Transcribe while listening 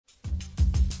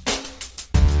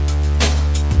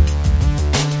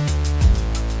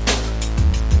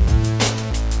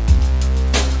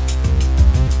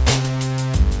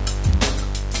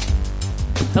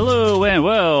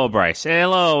Whoa, Bryce.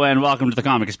 Hello, and welcome to the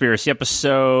Comic Conspiracy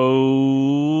episode.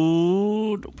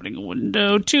 Opening a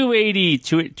window.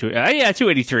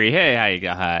 283. Hey, how you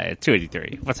go? Hi,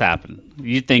 283. What's happened?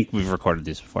 You'd think we've recorded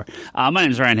these before. My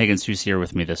name is Ryan Higgins. Who's here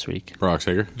with me this week? Brox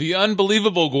Hager. The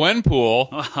unbelievable Gwenpool.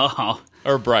 Oh,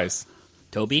 Or Bryce.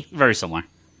 Toby. Very similar.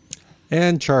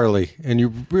 And Charlie. And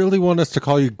you really want us to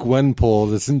call you Gwenpool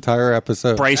this entire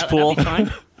episode. Bryce Pool.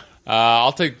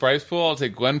 I'll take Bryce Pool. I'll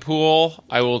take Gwenpool.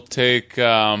 I will take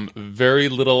very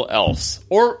little else.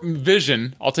 Or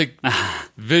Vision. I'll take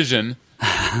Vision.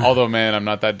 Although, man, I'm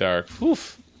not that dark.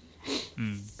 Oof.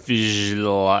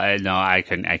 No, I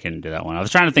couldn't do that one. I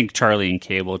was trying to think Charlie and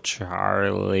Cable.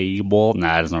 Charlie Bull.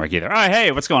 Nah, that doesn't work either. All right,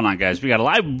 hey, what's going on, guys? We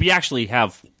actually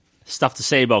have stuff to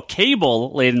say about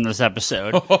Cable late in this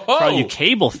episode for all you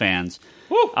Cable fans.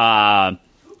 Who put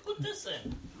this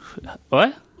in?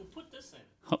 What? Who put this in?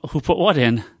 Who put what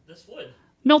in? This wood.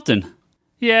 Milton.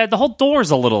 Yeah, the whole door's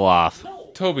a little off. No.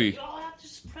 Toby. You all have to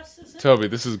just press this in. Toby,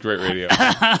 this is great radio.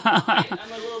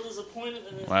 I'm a little disappointed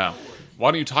in this. Wow.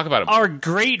 Why don't you talk about it? Our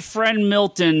great friend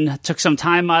Milton took some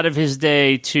time out of his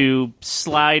day to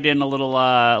slide in a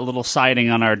little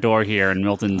siding on our door here, and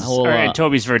and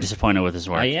Toby's very disappointed with his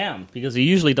work. I am, because he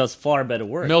usually does far better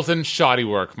work. Milton, shoddy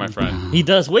work, my friend. He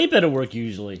does way better work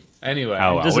usually. Anyway.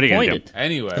 Oh, well, what are you gonna do? Disappointed.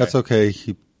 Anyway. That's okay.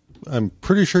 I'm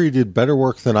pretty sure you did better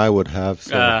work than I would have.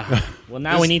 So. Well,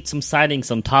 now we need some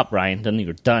sidings on top, Ryan. Then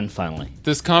you're done finally.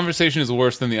 This conversation is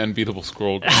worse than the unbeatable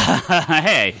scroll.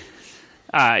 Hey,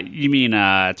 you mean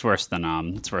it's worse than a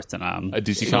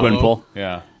DC comic? Gwenpool?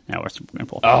 Yeah. Yeah, worse than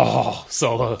Gwenpool. Oh,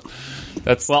 Solo.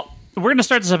 Well, we're going to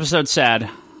start this episode sad,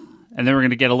 and then we're going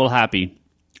to get a little happy,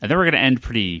 and then we're going to end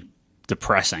pretty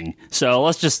depressing. So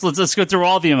let's go through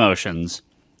all the emotions.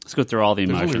 Let's go through all the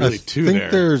emotions. I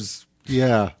think there's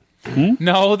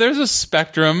No, there's a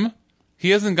spectrum. He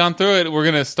hasn't gone through it. We're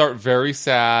going to start very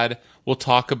sad. We'll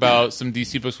talk about some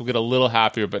DC books. We'll get a little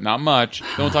happier, but not much. Then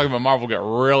we'll talk about Marvel. We'll get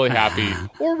really happy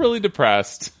or really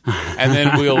depressed. And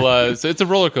then we'll... so it's a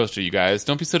roller coaster, you guys.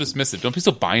 Don't be so dismissive. Don't be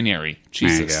so binary.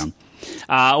 Jesus. There you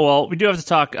go. Well, we do have to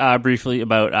talk briefly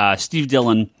about Steve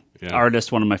Dillon,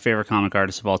 artist, one of my favorite comic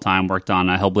artists of all time. Worked on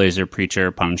Hellblazer,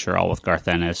 Preacher, Punisher, all with Garth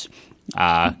Ennis.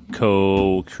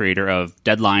 Co-creator of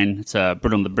Deadline. It's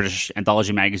one of the British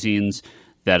anthology magazines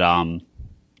that a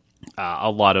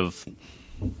lot of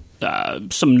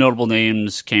some notable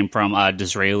names came from.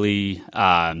 Disraeli,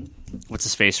 what's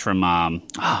his face from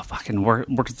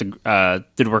worked at the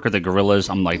did work with the Gorillas.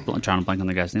 I'm like trying to blank on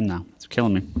the guy's name now. It's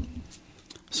killing me.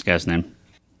 What's the guy's name?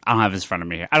 I don't have his in front of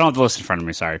me here. I don't have the list in front of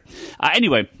me. Sorry.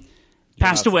 Anyway,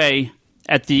 passed away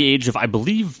at the age of, I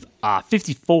believe,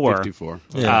 54. 54.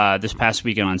 This past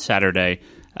weekend on Saturday.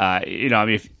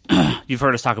 If you've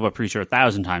heard us talk about Preacher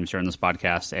 1,000 times here on this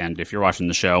podcast, and if you're watching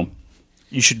the show,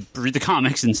 you should read the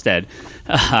comics instead.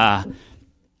 So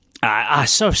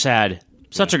sad.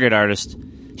 Such a great artist.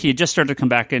 He had just started to come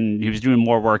back, and he was doing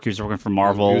more work. He was working for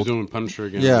Marvel. He was doing Punisher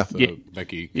again with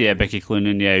Becky. Yeah, Becky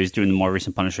Cloonan. Yeah, he was doing the more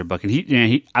recent Punisher book.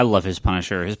 And I love his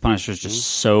Punisher. His Punisher is just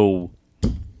so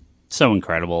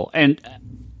incredible. And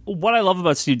what I love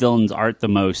about Steve Dillon's art the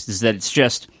most is that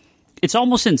it's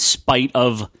almost in spite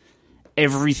of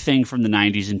everything from the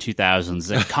 90s and 2000s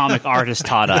that comic artists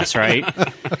taught us, right?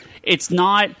 It's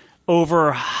not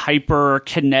over hyper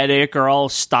kinetic or all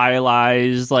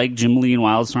stylized like Jim Lee and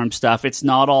Wildstorm stuff. It's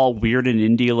not all weird and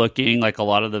indie looking like a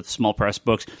lot of the small press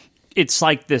books. It's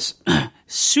like this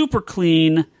super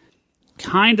clean,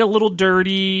 kind of little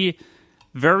dirty,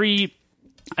 very...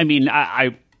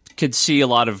 I could see a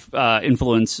lot of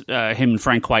influence. Him and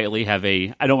Frank Quietly have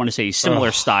I don't want to say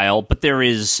similar style, but there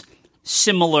is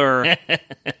similar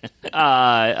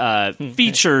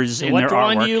features in their artwork. What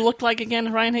drawing do you look like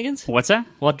again, Ryan Higgins? What's that?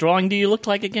 What drawing do you look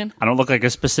like again? I don't look like a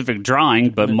specific drawing,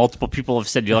 but multiple people have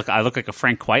said I look like a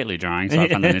Frank Quietly drawing, so I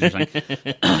found that interesting.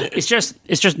 It's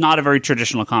just not a very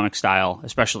traditional comic style,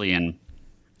 especially in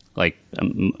like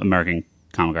American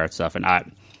comic art stuff, and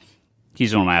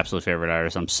he's one of my absolute favorite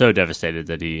artists. I'm so devastated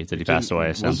that he passed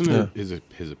away. So. Wasn't it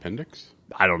his appendix?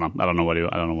 I don't know. I don't know what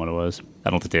it was. I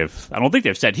don't think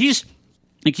they've said. He's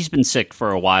been sick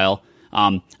for a while. I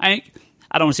don't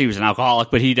want to say he was an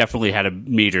alcoholic, but he definitely had a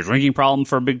major drinking problem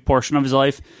for a big portion of his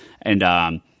life, and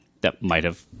that might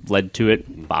have led to it.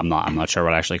 I'm not sure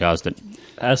what actually caused it.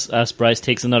 As Bryce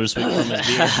takes another swig from his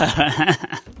beer.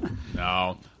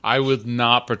 No, I would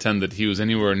not pretend that he was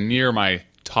anywhere near my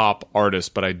top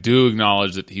artist, but I do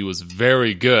acknowledge that he was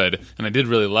very good, and I did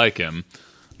really like him.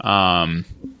 I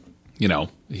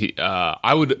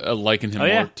would liken him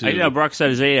more to... I know, Brock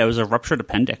said it was a ruptured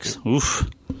appendix. Oof.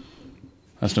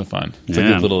 That's no fun. It's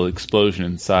like a little explosion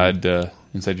inside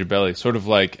inside your belly. Sort of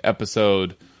like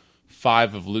episode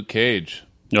 5 of Luke Cage.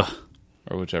 Ugh.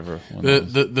 Or whichever one.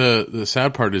 The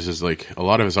sad part is like a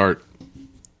lot of his art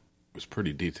was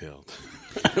pretty detailed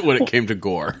when it came to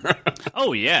gore.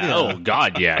 Oh, yeah. Oh,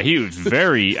 God, yeah. He was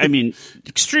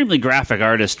extremely graphic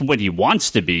artist when he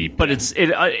wants to be, but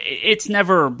it's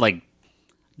never, like,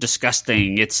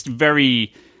 disgusting. It's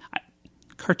very...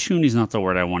 cartoony is not the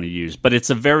word I want to use, but it's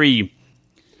a very...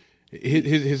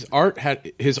 His art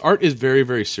is very,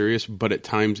 very serious, but at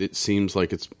times it seems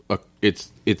like it's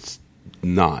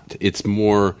not. It's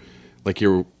more like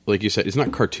you said, it's not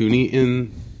cartoony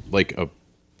in like a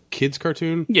kid's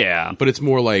cartoon. Yeah. But it's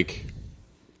more like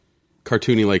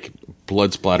cartoony, like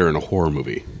blood splatter in a horror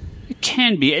movie. It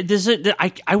can be.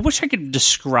 I wish I could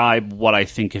describe what I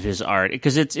think of his art,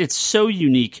 because it's so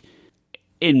unique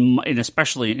in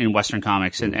especially in Western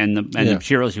comics and the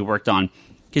materials he worked on.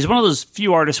 He's one of those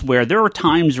few artists where there were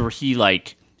times where he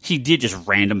did just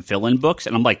random fill-in books,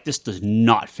 and I'm like, this does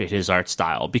not fit his art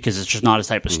style because it's just not his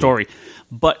type of story.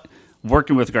 But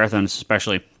working with Garth Ennis,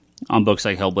 especially on books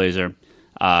like Hellblazer,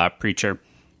 Preacher,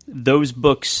 those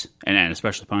books, and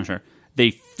especially Punisher,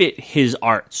 they fit his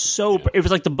art. So it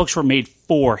was like the books were made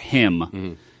for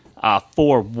him,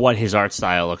 for what his art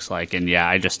style looks like. And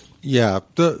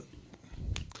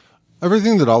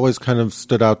everything that always kind of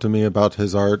stood out to me about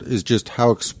his art is just how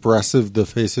expressive the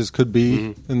faces could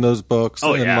be in those books.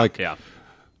 Oh, and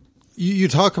you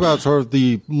talk about sort of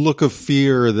the look of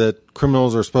fear that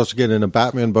criminals are supposed to get in a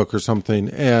Batman book or something,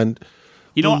 and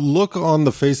look on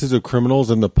the faces of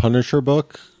criminals in the Punisher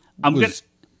book.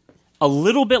 A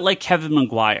little bit like Kevin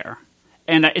Maguire.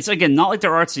 And it's, again, not like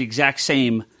their art's the exact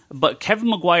same, but Kevin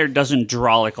Maguire doesn't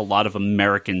draw like a lot of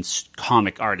American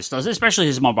comic artists does, especially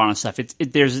his Marbana stuff.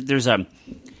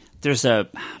 There's a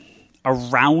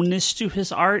roundness to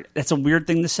his art. That's a weird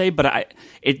thing to say, but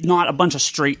it's not a bunch of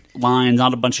straight lines,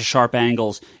 not a bunch of sharp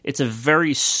angles. It's a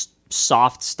very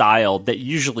soft style that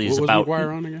usually is about... What was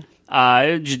Maguire on again?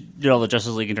 The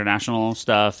Justice League International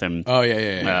stuff, and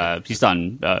he's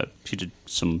done. He did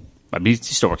some. He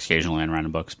still works occasionally on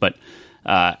random books, but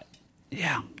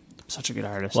such a good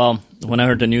artist. Well, when I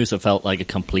heard the news, I felt like a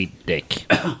complete dick,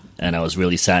 and I was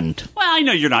really saddened. Well, I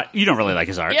know you don't really like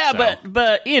his art. Yeah, so.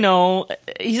 but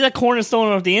he's a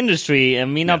cornerstone of the industry,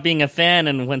 and me not being a fan,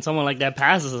 and when someone like that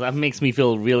passes, that makes me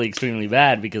feel really extremely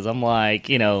bad, because I'm like,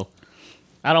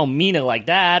 I don't mean it like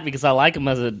that, because I like him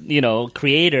as a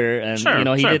creator, and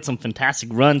he did some fantastic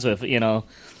runs with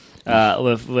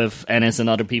with Ennis and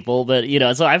other people, but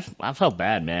so I felt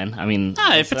bad, man. I mean,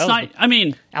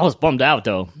 I was bummed out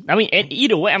though. I mean,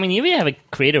 either way, I mean, if you have a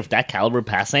creator of that caliber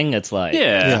passing, it's like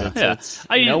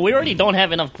we already don't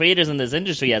have enough creators in this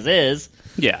industry as is.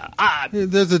 Yeah.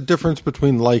 There's a difference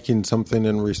between liking something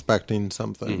and respecting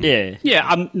something. Yeah. Yeah,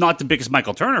 I'm not the biggest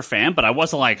Michael Turner fan, but I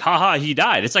wasn't like, haha, he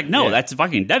died. It's like, no, that's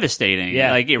fucking devastating.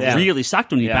 Yeah. Like, it really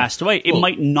sucked when he passed away. It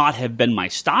might not have been my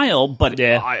style, but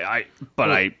I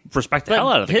respect the hell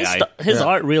out of the guy. His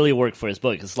art really worked for his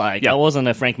book. It's like, I wasn't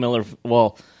a Frank Miller,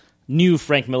 new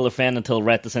Frank Miller fan until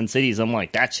Rat the Sin Cities. I'm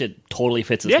like, that shit totally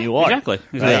fits his new art. Exactly.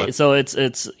 Right? So it's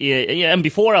and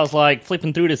before I was like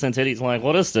flipping through the Sin Cities, I'm like,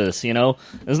 what is this?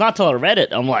 It's not till I read it,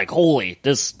 I'm like, holy,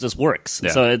 this works.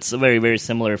 Yeah. So it's a very, very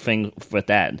similar thing with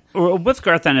that. With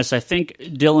Garth Ennis, I think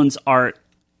Dillon's art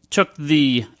took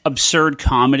the absurd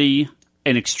comedy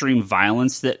and extreme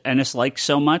violence that Ennis likes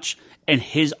so much, and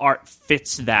his art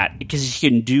fits that because he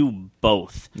can do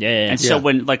both. And so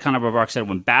when, like kind of what Brock said,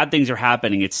 when bad things are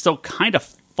happening, it's still kind of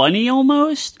funny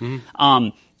almost. When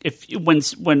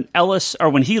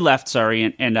he left,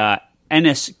 and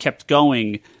Ennis kept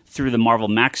going through the Marvel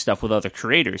Max stuff with other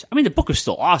creators. I mean, the book was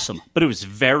still awesome, but it was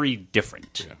very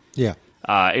different. Yeah.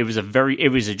 It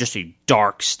was just a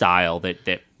dark style that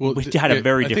had a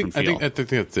very different feel. I think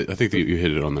that you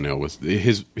hit it on the nail. With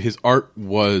his art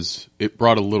it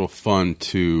brought a little fun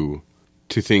to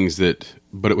things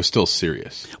but it was still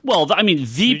serious. Well, I mean, the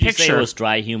Did you picture say it was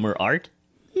dry humor art.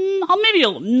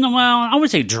 I would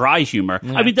say dry humor.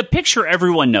 Yeah. I mean, the picture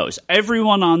everyone knows.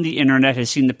 Everyone on the internet has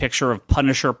seen the picture of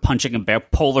Punisher punching a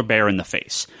polar bear in the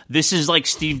face. This is like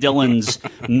Steve Dillon's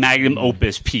magnum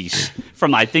opus piece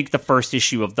from, I think, the first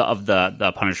issue of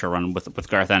the Punisher run with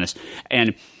Garth Ennis.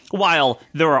 And while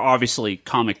there are obviously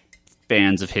comic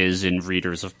fans of his and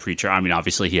readers of Preacher, I mean,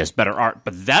 obviously he has better art,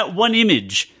 but that one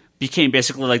image became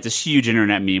basically like this huge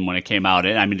internet meme when it came out.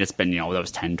 And I mean, it's been, that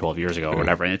was 10, 12 years ago or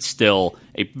whatever, and it's still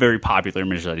a very popular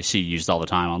image that I see used all the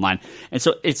time online. And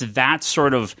so it's that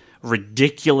sort of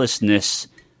ridiculousness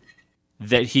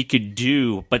that he could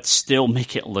do, but still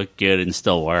make it look good and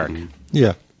still work.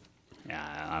 Yeah.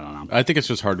 Yeah, I don't know. I think it's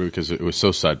just hard because it was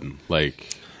so sudden.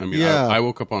 Like, I mean, Yeah. I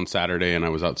woke up on Saturday and I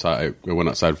was outside. I went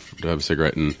outside to have a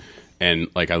cigarette and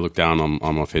like I looked down on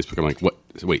my Facebook. I'm like, what?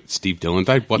 Wait, Steve Dillon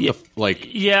died? What the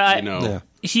like? Yeah, you know.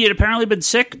 He had apparently been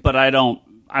sick, but I don't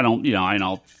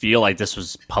feel like this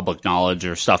was public knowledge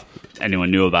or stuff anyone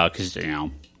knew about because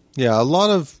Yeah, a lot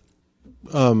of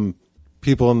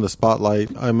people in the spotlight.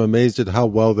 I'm amazed at how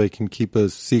well they can keep a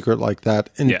secret like that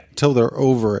until they're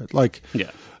over it. Like,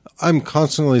 I'm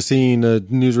constantly seeing a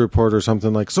news report or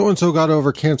something like so and so got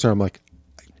over cancer. I'm like,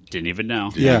 didn't even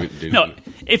know. Yeah.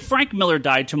 If Frank Miller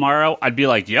died tomorrow, I'd be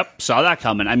like, yep, saw that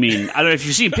coming. I mean, I don't know if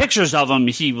you've seen pictures of him.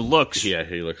 He looks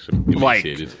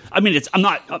emaciated. I mean, it's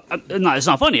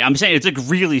not funny. I'm saying it's like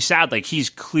really sad. Like he's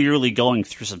clearly going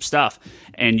through some stuff,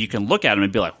 and you can look at him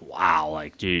and be like, wow,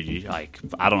 like dude, I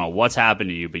don't know what's happened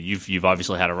to you, but you've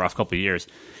obviously had a rough couple of years.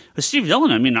 But Steve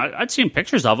Dillon, I mean, I'd seen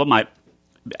pictures of him. I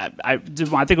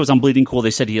think it was on Bleeding Cool.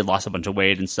 They said he had lost a bunch of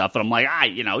weight and stuff, and I'm like, I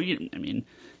mean.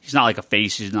 He's not like a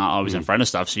face. He's not always in front of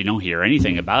stuff, so you don't hear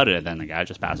anything about it. And then the guy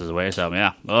just passes away. So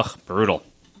yeah, brutal.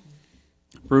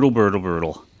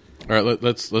 All right,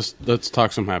 let's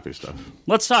talk some happy stuff.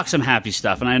 Let's talk some happy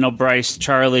stuff. And I know Bryce,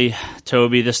 Charlie,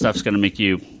 Toby, this stuff's going to make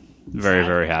you very,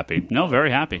 very happy. No,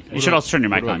 very happy. You should also turn your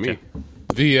mic on too.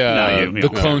 The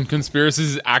clone conspiracy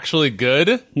is actually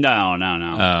good? No.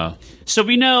 Oh. So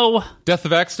we know Death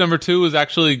of X #2 is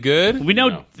actually good? We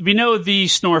know the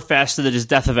snore fest that is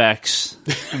Death of X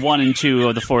 1 and 2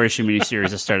 of the 4-issue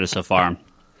miniseries that started so far.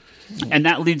 And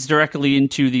that leads directly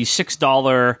into the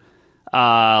 $6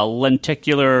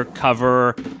 lenticular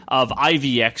cover of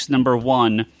IVX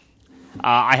 #1.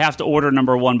 I have to order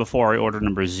 #1 before I order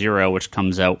 #0, which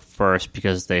comes out first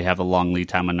because they have a long lead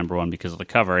time on #1 because of the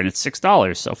cover, and it's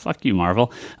 $6. So fuck you,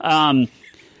 Marvel.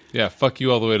 Yeah, fuck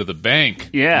you all the way to the bank.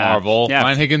 Yeah, Marvel. Yeah.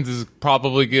 Ryan Higgins is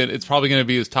probably good. It's probably going to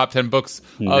be his top 10 books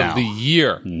of the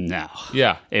year. No.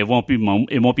 Yeah, it won't be.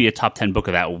 It won't be a top 10 book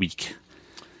of that week.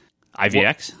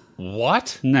 IVX?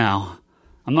 What? No,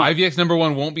 I'm not. IVX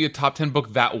 #1 won't be a top 10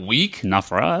 book that week. Not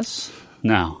for us.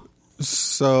 No.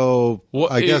 So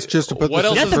I guess just to put this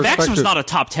in Death of X was perspective, not a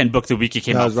top 10 book the week it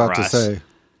came I out was about for to us. say.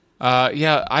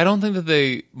 Yeah, I don't think that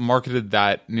they marketed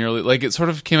that nearly. Like it sort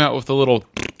of came out with a little.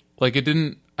 Like it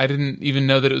didn't. I didn't even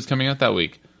know that it was coming out that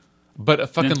week. But a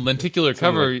fucking lenticular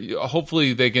cover.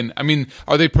 Hopefully they can. I mean,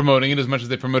 are they promoting it as much as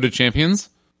they promoted Champions?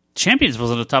 Champions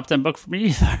wasn't a top 10 book for me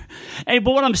either. Hey,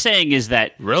 but what I'm saying is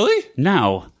that Really?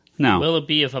 no. Will it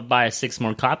be if I buy 6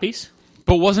 more copies?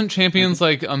 But wasn't Champions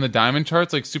like on the diamond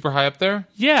charts, like super high up there?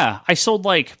 Yeah, I sold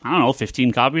like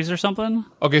 15 copies or something.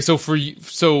 Okay, so for you,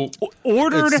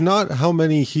 Ordered. It's not how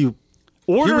many he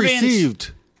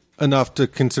received enough to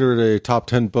consider it a top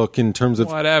 10 book in terms of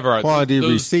whatever quantity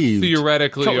those received.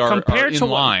 theoretically are in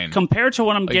line. Compared to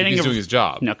what I'm getting, he's doing his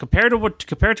job. No, compared to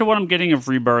what I'm getting of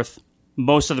Rebirth,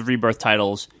 most of the Rebirth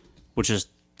titles, which is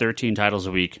 13 titles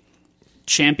a week,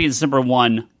 Champions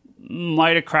 #1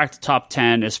 might have cracked the top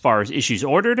 10 as far as issues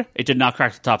ordered. It did not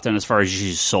crack the top 10 as far as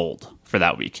issues sold for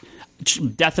that week.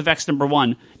 Death of X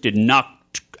 #1 did not.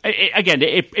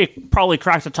 It probably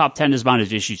cracked the top 10 as amount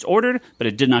of issues ordered, but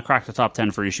it did not crack the top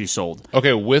 10 for issues sold.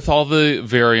 Okay, with all the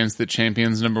variants that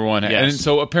Champions #1 had, and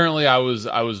so apparently I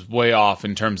was way off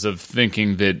in terms of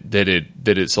thinking that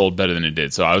it sold better than it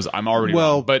did. So I'm already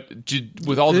wrong. But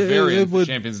with all the variants that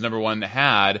Champions #1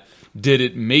 had, did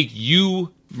it make you,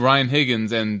 Ryan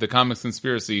Higgins, and the Comics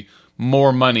Conspiracy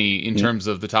more money in terms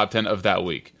of the top 10 of that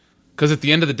week? Because at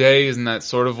the end of the day, isn't that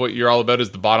sort of what you're all about? Is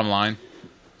the bottom line?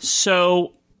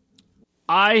 So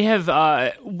I have,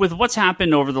 with what's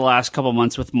happened over the last couple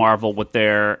months with Marvel, with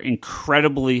their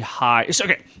incredibly high. So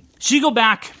you go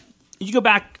back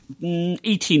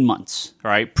 18 months,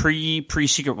 right? Pre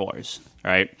Secret Wars,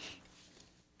 right?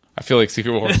 I feel like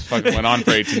Secret Wars fucking went on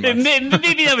for 18 months.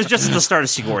 Maybe that was just at the start of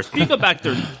Secret Wars. But you go back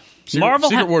there.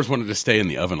 Secret Wars wanted to stay in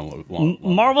the oven a long.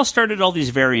 Marvel started all these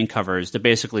variant covers that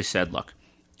basically said, look,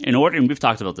 and we've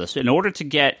talked about this, in order to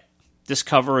get this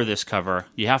cover or this cover,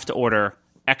 you have to order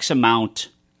X amount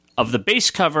of the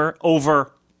base cover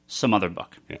over some other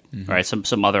book, right?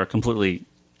 Some other completely.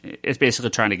 It's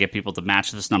basically trying to get people to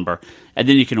match this number, and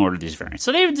then you can order these variants.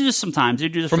 So they would do this sometimes. They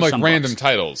do this from for like some random books.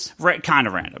 titles, right? Kind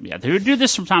of random, yeah. They would do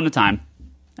this from time to time,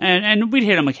 and we'd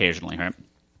hit them occasionally, right?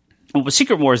 And with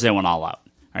Secret Wars, they went all out,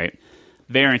 right?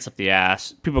 Variants up the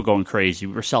ass, people going crazy.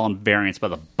 We were selling variants by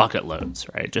the bucket loads,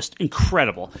 right? Just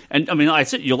incredible. And I mean, like I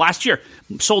said, last year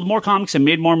sold more comics and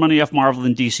made more money off Marvel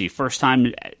than DC. First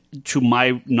time, to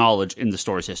my knowledge, in the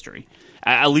store's history.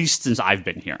 At least since I've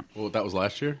been here. Well, that was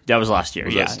last year? That was last year,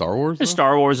 was yeah. That Star Wars? Though?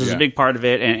 Star Wars was a big part of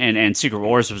it, and Secret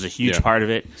Wars was a huge part of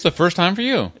it. It's the first time for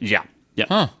you. Yeah. Yep.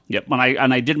 Huh. Yep. When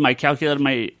I did my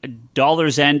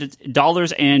dollars and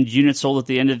units sold at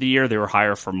the end of the year, they were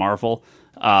higher for Marvel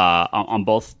on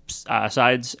both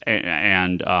sides,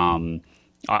 and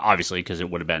obviously because it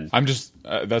would have been. I'm just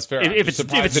that's fair. If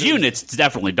it's units, it's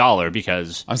definitely dollar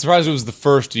because I'm surprised it was the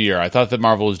first year. I thought that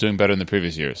Marvel was doing better in the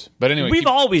previous years. But anyway, we've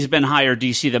always been higher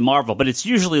DC than Marvel, but it's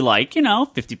usually like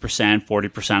 50%,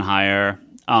 40% higher.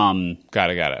 Got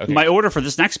it. Okay. My order for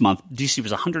this next month, DC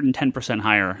was 110%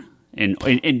 higher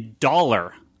in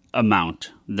dollar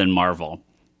amount than Marvel.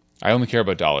 I only care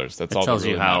about dollars. That's all that tells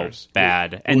really you how matters.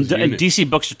 bad. And DC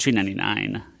books are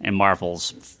 $2.99, and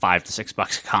Marvel's $5 to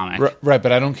 $6 a comic. Right,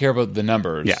 but I don't care about the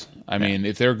numbers. Yeah. I mean,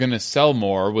 if they're going to sell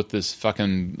more with this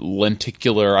fucking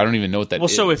lenticular, I don't even know what that is. Well,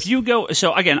 so if you go,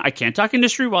 again, I can't talk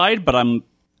industry wide, but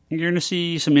you're going to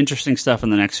see some interesting stuff in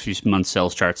the next few months'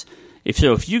 sales charts.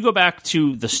 If you go back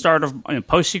to the start of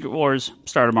post Secret Wars,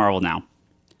 start of Marvel now.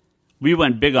 We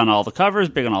went big on all the covers,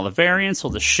 big on all the variants,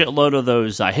 sold a shitload of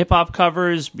those hip-hop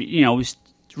covers,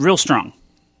 real strong.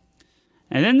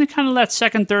 And then that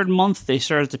second, third month, they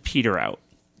started to peter out.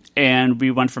 And we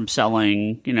went from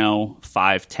selling,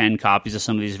 5, 10 copies of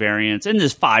some of these variants, and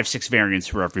there's 5, 6 variants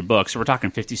for every book, so we're talking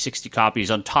 50, 60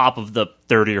 copies on top of the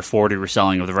 30 or 40 we're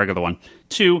selling of the regular one,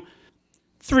 to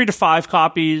 3 to 5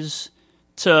 copies,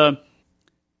 to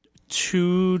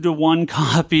 2 to 1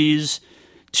 copies,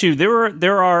 to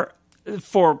there are...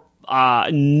 For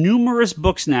numerous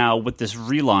books now with this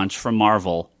relaunch from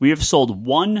Marvel, we have sold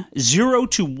 0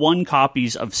 to 1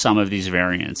 copies of some of these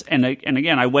variants. And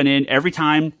again, I went in every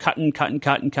time, cutting.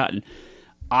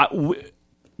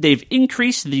 They've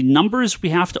increased the numbers we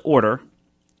have to order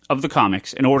of the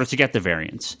comics in order to get the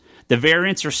variants. The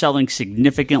variants are selling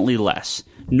significantly less.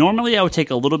 Normally, I would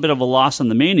take a little bit of a loss on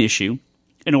the main issue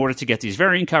in order to get these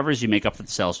variant covers. You make up for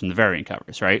the sales from the variant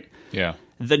covers, right? Yeah.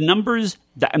 The numbers,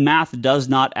 the math does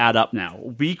not add up now.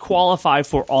 We qualify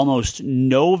for almost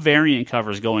no variant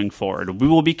covers going forward. We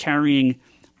will be carrying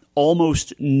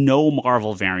almost no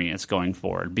Marvel variants going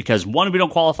forward because 1, we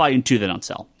don't qualify, and 2, they don't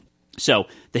sell. So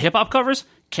the hip-hop covers,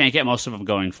 can't get most of them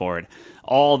going forward.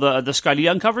 All the Scotty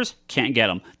Young covers, can't get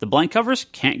them. The blank covers,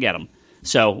 can't get them.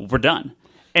 So we're done.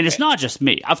 And it's not just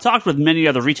me. I've talked with many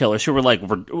other retailers who were like,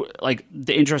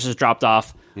 the interest has dropped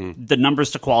off. The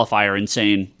numbers to qualify are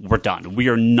insane. We're done. We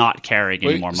are not carrying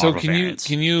any more Marvel variants.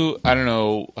 Can you? I don't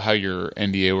know how your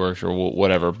NDA works or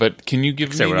whatever, but can you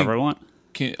give Say me whatever I want?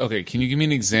 Can you give me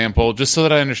an example just so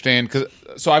that I understand?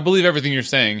 So I believe everything you're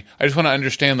saying. I just want to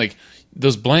understand,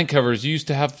 those blank covers. You used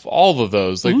to have all of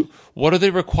those. What are they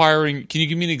requiring? Can you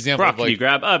give me an example? Brock, can you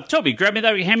grab Toby? Grab me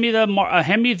that. Hand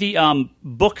me the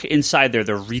book inside there.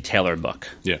 The retailer book.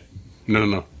 Yeah.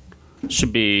 No.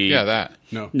 Should be that.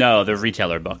 No, the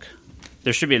retailer book.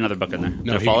 There should be another book in there.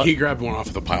 No, he grabbed one off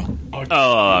of the pile.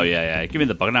 Oh yeah. Give me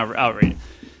the book and I'll read it.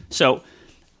 So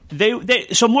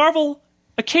so Marvel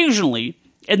occasionally,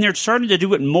 and they're starting to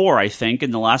do it more, I think,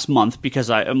 in the last month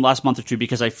or two,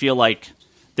 because I feel like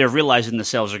they're realizing the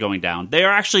sales are going down. They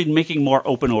are actually making more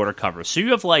open order covers. So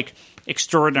you have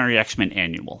Extraordinary X-Men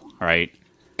Annual, all right?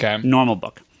 Okay. Normal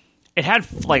book. It had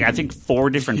I think 4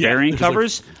 different variant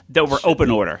covers that were open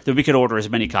order, that we could order as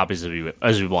many copies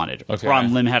as we wanted. Okay.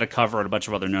 Ron Lim had a cover, and a bunch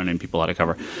of other no-name people had a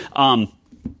cover.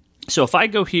 So if I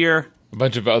go here, a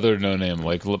bunch of other no-name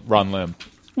like Ron Lim.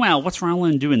 Well, what's Ron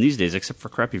Lim doing these days except for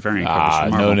crappy variant covers from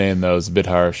Marvel? No name though is a bit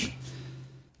harsh.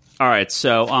 All right,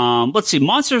 so let's see.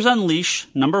 Monsters Unleash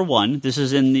 #1. This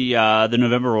is in the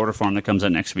November order form that comes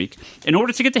out next week. In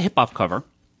order to get the hip-hop cover,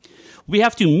 we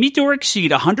have to meet or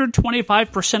exceed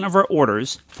 125% of our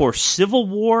orders for Civil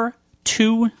War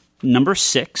 2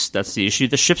 #6. That's the issue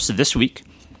that ships this week.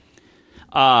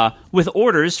 With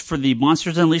orders for the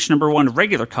Monsters Unleashed #1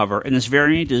 regular cover, and this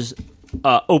variant is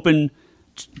open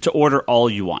to order all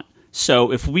you want.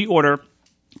 So if we order,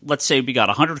 let's say we got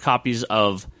 100 copies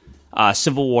of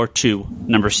Civil War 2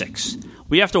 #6.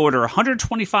 We have to order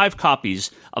 125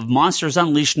 copies of Monsters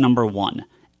Unleashed #1.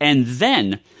 And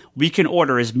then we can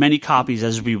order as many copies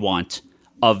as we want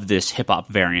of this hip-hop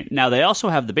variant. Now, they also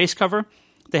have the base cover.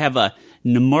 They have a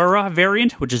Nomura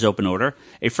variant, which is open order,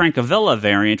 a Francavilla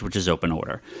variant, which is open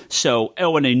order. So,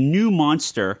 and a new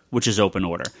monster, which is open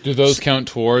order. Do those count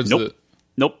towards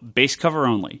Nope, base cover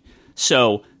only.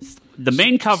 So, the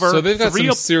main cover... So they've got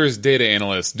some serious data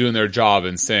analysts doing their job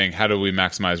and saying, how do we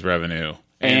maximize revenue?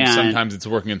 And sometimes it's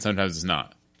working and sometimes it's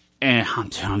not. And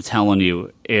I'm telling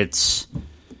you, it's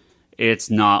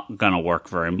not going to work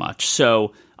very much.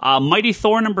 So, Mighty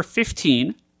Thor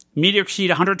 #15, meet or exceed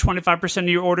 125% of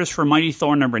your orders for Mighty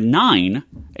Thor #9,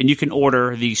 and you can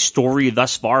order the Story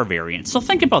Thus Far variant. So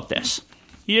think about this.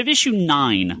 You have issue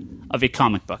 9 of a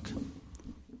comic book.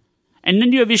 And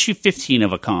then you have issue 15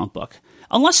 of a comic book.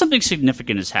 unless something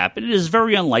significant has happened, it is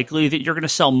very unlikely that you're going to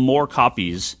sell more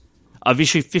copies of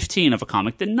issue 15 of a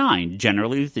comic than 9.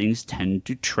 Generally, things tend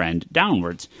to trend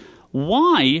downwards.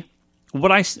 Why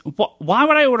would I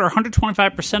order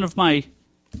 125% of my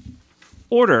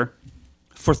order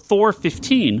for Thor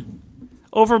 15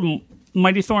 over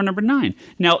Mighty Thor number 9?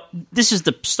 Now, this is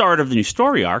the start of the new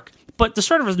story arc, but the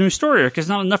start of a new story arc is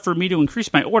not enough for me to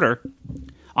increase my order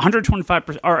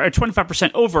 125% or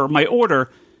 25% over my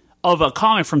order of a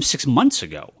comic from 6 months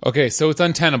ago. Okay, so it's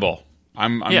untenable.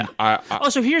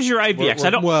 So here's your IVX. I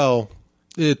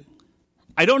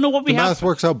don't know what we have. The math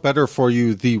works out better for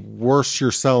you the worse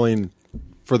you're selling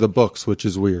for the books, which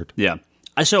is weird. Yeah.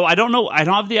 So I don't know. I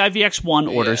don't have the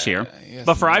IVX1 orders here.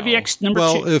 But for IVX number 2...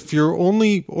 Well, if you're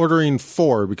only ordering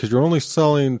 4, because you're only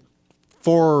selling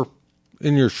 4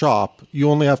 in your shop, you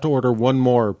only have to order 1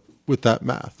 more with that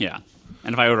math. Yeah.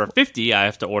 And if I order 50, I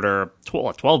have to order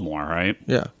 12 more, right?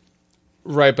 Yeah.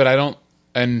 Right, but I don't...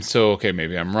 And so, okay,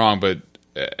 maybe I'm wrong, but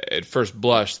at first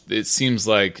blush, it seems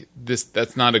like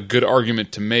that's not a good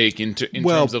argument to make in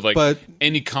terms of, like,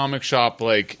 any comic shop,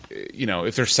 like,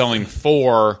 if they're selling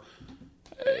 4...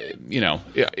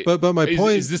 But my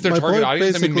point is this their target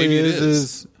audience? I mean, maybe it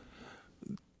is.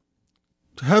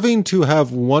 Having to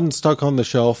have 1 stuck on the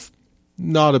shelf,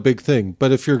 not a big thing.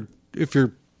 But if you're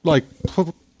like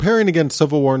comparing against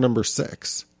Civil War number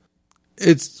 6,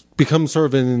 it's become sort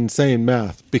of an insane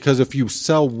math, because if you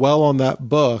sell well on that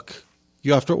book,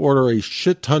 you have to order a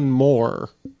shit ton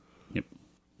more. Yep.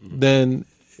 Than.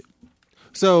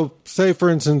 So, say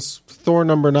for instance, Thor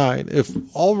number 9. If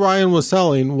all Ryan was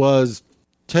selling was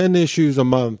 10 issues a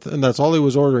month, and that's all he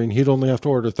was ordering, he'd only have to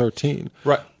order 13.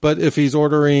 Right. But if he's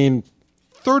ordering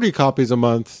 30 copies a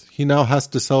month, he now has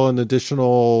to sell an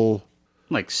additional...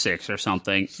 like 6 or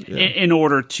something, in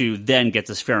order to then get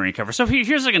this variant cover. So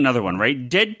here's like another one, right?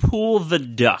 Deadpool the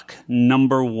Duck,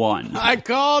 number 1. I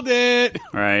called it!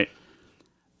 Right.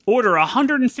 Order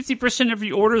 150% of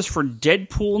your orders for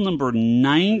Deadpool number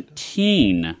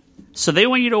 19. So they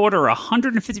want you to order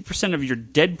 150% of your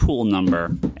Deadpool number,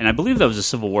 and I believe that was a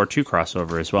Civil War II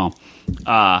crossover as well.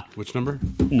 Which number?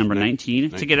 Number 19,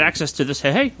 to get access to this,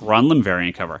 hey, Ron Lim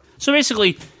variant cover. So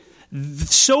basically,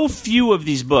 so few of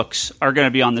these books are going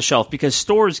to be on the shelf because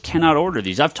stores cannot order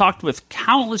these. I've talked with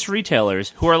countless retailers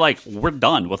who are like, we're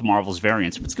done with Marvel's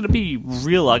variants. It's going to be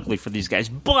real ugly for these guys.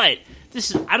 But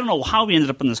this is, I don't know how we ended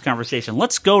up in this conversation.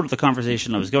 Let's go to the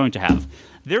conversation I was going to have.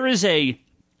 There is a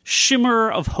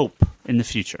shimmer of hope in the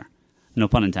future. No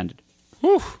pun intended.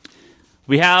 Whew.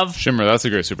 We have... Shimmer, that's a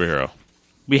great superhero.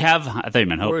 We have... I thought you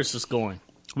meant hope. Where is this going?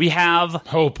 We have...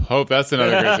 Hope, that's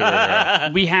another great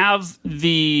superhero. We have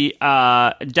the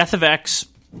Death of X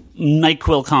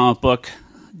NyQuil comic book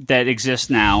that exists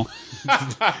now.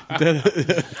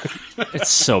 It's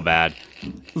so bad.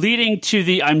 Leading to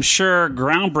the, I'm sure,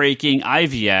 groundbreaking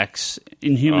IVX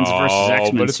Inhumans versus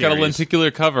X-Men but it's series. got a lenticular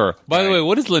cover. By the way,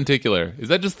 what is lenticular? Is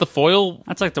that just the foil?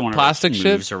 That's like the one plastic that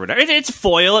moves shit or whatever. It's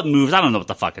foil. It moves. I don't know what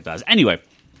the fuck it does. Anyway,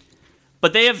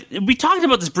 but we talked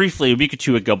about this briefly a week or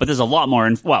 2 ago. But there's a lot more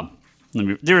info. Well,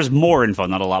 there's more info,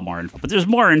 not a lot more info, but there's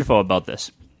more info about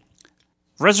this.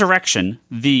 Resurrection,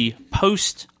 the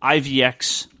post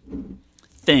IVX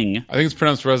thing. I think it's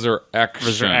pronounced Resurrection.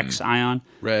 Resurrection.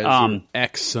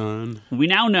 Resurrection. We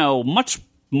now know much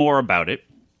more about it.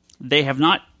 They have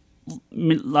not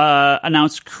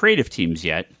announced creative teams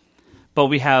yet, but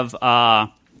we have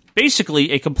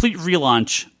basically a complete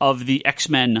relaunch of the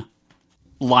X-Men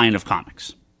line of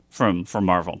comics from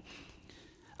Marvel.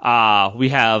 We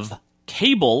have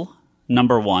Cable,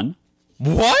 number 1.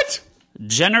 What?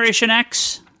 Generation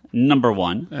X, number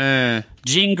 1.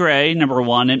 Jean Grey, number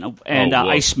 1, and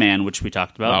Iceman, which we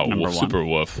talked about, number 1. Super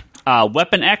woof.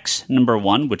 Weapon X, number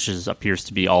 1, which appears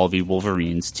to be all of the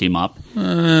Wolverines team up.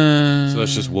 So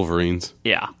that's just Wolverines.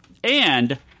 Yeah.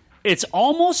 And it's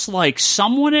almost like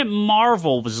someone at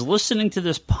Marvel was listening to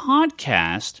this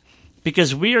podcast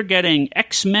because we are getting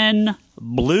X-Men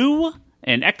Blue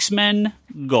and X-Men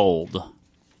Gold.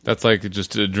 That's like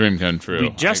just a dream come true. We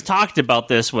just talked about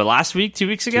this, last week, 2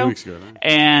 weeks ago? 2 weeks ago. Right?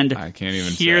 And I can't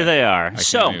even here say. they are. I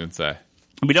can't even say.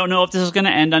 We don't know if this is going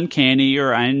to end Uncanny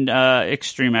or end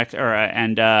Extreme X or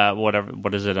end whatever.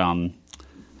 What is it? I don't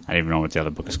even know what the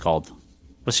other book is called.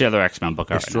 What's the other X-Men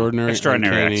book? Extraordinary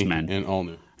X-Men and All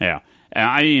New. Yeah,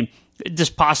 I mean, this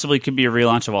possibly could be a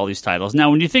relaunch of all these titles. Now,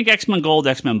 when you think X-Men Gold,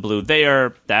 X-Men Blue,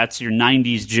 that's your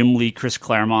 '90s Jim Lee, Chris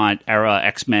Claremont era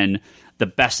X-Men, the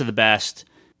best of the best,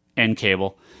 and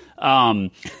Cable,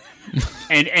 and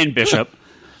Bishop.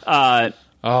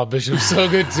 Bishop's so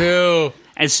good too.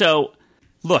 And so.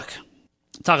 Look,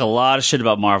 talk a lot of shit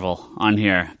about Marvel on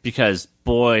here because,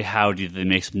 boy, how do they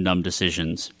make some dumb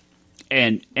decisions.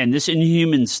 And this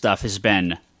Inhuman stuff has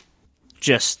been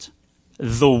just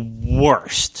the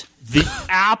worst. The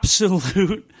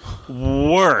absolute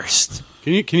worst.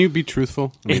 Can you be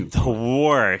truthful? It's the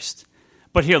worst.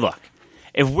 But here, look.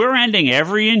 If we're ending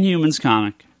every Inhumans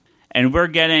comic and we're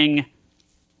getting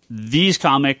these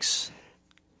comics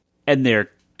and they're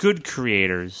good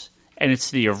creators and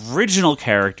it's the original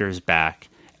characters back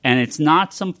and it's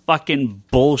not some fucking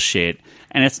bullshit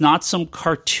and it's not some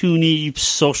cartoony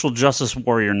social justice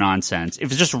warrior nonsense.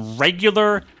 If it's just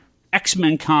regular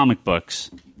X-Men comic books,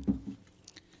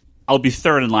 I'll be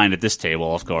third in line at this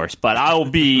table, of course, but I'll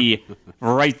be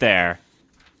right there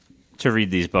to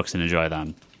read these books and enjoy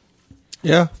them.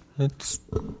 Yeah,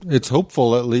 it's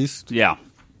hopeful at least. Yeah.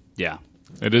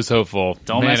 It is hopeful.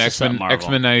 Don't mess this up, Marvel.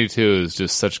 X-Men 92 is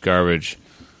just such garbage.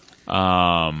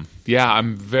 I'm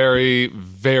very,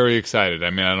 very excited. I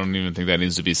mean, I don't even think that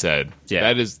needs to be said.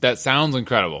 Yeah. That sounds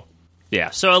incredible. Yeah,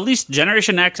 so at least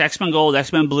Generation X, X-Men Gold,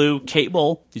 X-Men Blue,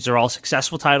 Cable, these are all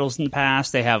successful titles in the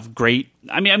past. They have great...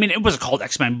 I mean, it wasn't called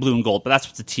X-Men Blue and Gold, but that's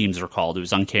what the teams were called. It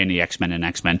was Uncanny X-Men and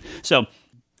X-Men. So,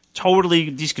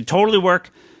 these could totally work.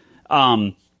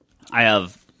 I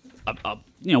have...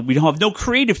 we don't have no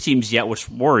creative teams yet, which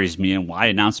worries me, and why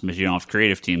announce them if you don't have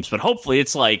creative teams. But hopefully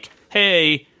it's like,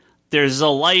 hey, there's a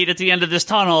light at the end of this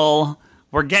tunnel.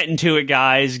 We're getting to it,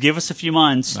 guys. Give us a few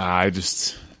months. I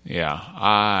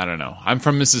don't know. I'm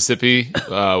from Mississippi.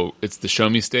 It's the Show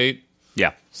Me State.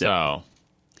 Yeah. So,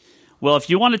 well,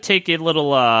 if you want to take a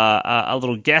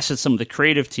little guess at some of the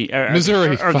creative teams,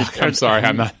 Missouri. I'm sorry,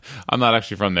 I'm not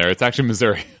actually from there. It's actually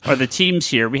Missouri. Or the teams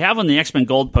here we have on the X-Men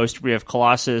Gold poster. We have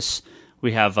Colossus.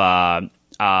 We have I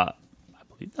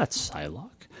believe that's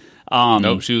Psylocke.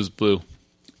 Nope, she was blue.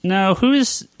 No, who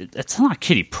is? It's not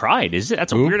Kitty Pryde, is it?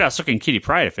 That's a weird ass looking Kitty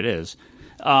Pryde if it is.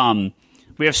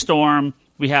 We have Storm.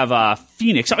 We have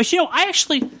Phoenix.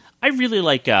 I really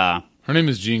like... Her name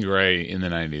is Jean Grey in the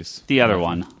 90s. The other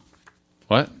one.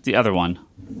 What? The other one.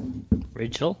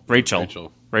 Rachel Grey.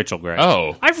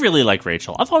 Oh. I really like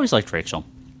Rachel. I've always liked Rachel.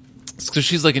 It's because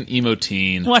she's like an emo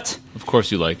teen. What? Of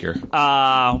course you like her.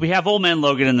 We have Old Man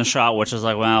Logan in the shot, which is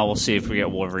like, well, we'll see if we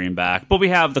get Wolverine back. But we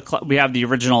have the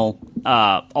original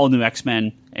all new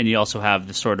X-Men, and you also have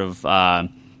the sort of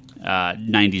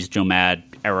 90s Joe Mad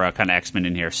era kind of X-Men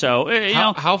in here. So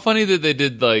how funny that they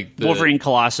did like the, Wolverine,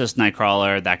 Colossus,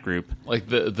 Nightcrawler, that group. Like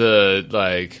the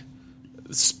like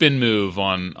spin move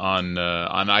on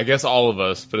I guess all of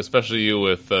us, but especially you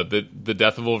with the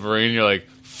death of Wolverine. You're like,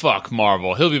 fuck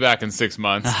Marvel, he'll be back in 6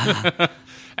 months.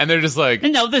 And they're just like,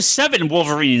 no, there's 7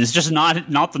 Wolverines, just not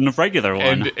the regular one.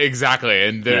 And exactly,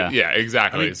 and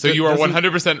exactly. I mean, so you are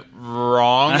 100%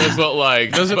 wrong. Is what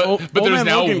like, but there's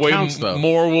now way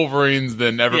more Wolverines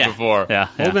than ever before. Yeah,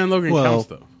 Old Man Logan counts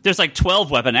though. There's like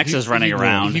 12 Weapon X's running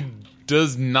around. He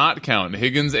does not count.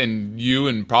 Higgins and you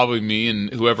and probably me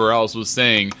and whoever else was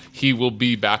saying he will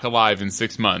be back alive in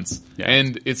 6 months,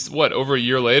 and it's over a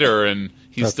year later, and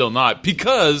he's still not,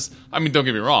 because, I mean, don't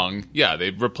get me wrong,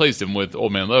 they replaced him with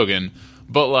Old Man Logan,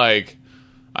 but, like,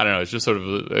 I don't know, it's just sort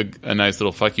of a nice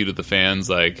little fuck you to the fans,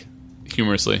 like,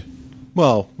 humorously.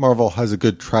 Well, Marvel has a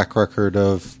good track record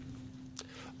of,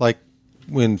 like,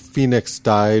 when Phoenix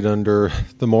died under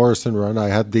the Morrison run, I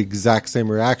had the exact same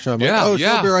reaction. I'm like,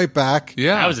 she'll be right back.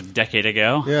 Yeah. That was a decade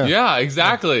ago. Yeah,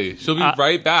 exactly. She'll be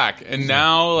right back. And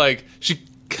now, like, she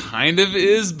kind of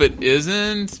is, but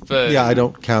isn't. But I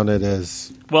don't count it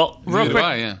as... Well,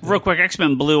 real quick,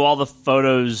 X-Men Blue, all the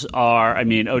photos are,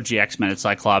 OG X-Men, it's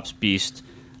Cyclops, Beast,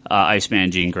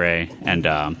 Iceman, Jean Grey,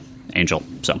 and Angel.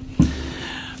 So,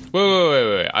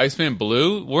 Wait. Iceman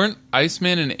Blue? Weren't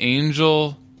Iceman and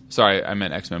Angel... Sorry, I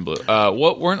meant X-Men Blue.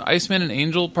 Weren't Iceman and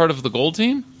Angel part of the Gold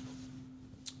team?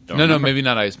 No, maybe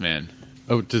not Iceman.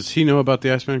 Oh, does he know about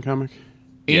the Iceman comic?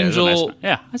 Angel,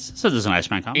 I said there's an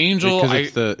Iceman comic. Angel,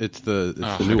 because it's the new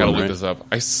I gotta one, look right? this up.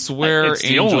 I swear, It's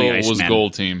the Angel only was Iceman.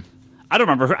 Gold team. I don't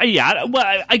remember.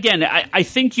 Well, again, I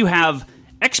think you have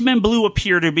X-Men Blue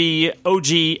appear to be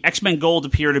OG, X-Men Gold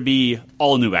appear to be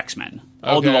all new X-Men,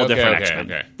 all different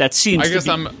X-Men. Okay. That seems. I guess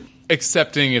to be, I'm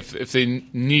accepting if they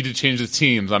need to change the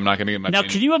teams, I'm not going to get my now.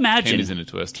 Can you imagine? Panties in a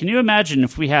twist. Can you imagine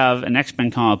if we have an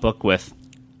X-Men comic book with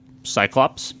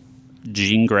Cyclops,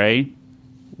 Jean Grey,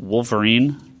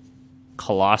 Wolverine,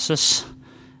 Colossus,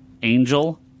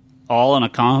 Angel, all in a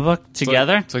comic book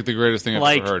together? It's like the greatest thing I've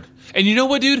Like- ever heard. And you know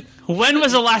what, dude? When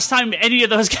was the last time any of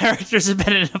those characters have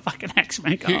been in a fucking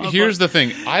X-Men comic Here's book? the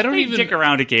thing. I don't They even dick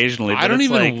around occasionally. I but don't it's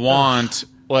even like, want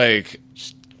like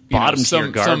bottom tier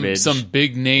garbage. Some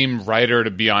big name writer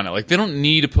to be on it. Like they don't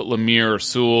need to put Lemire or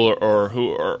Sewell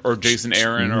or Jason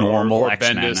Aaron or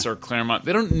Bendis or Claremont.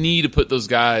 They don't need to put those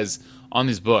guys on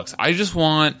these books. I just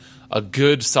want a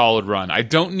good solid run. I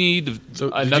don't need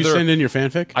another. Did you send in your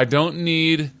fanfic? I don't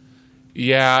need.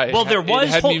 Yeah. Well,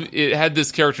 it had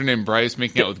this character named Bryce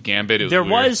making out with Gambit.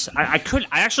 I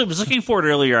actually was looking for it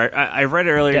earlier. I read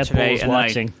it earlier today,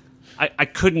 and I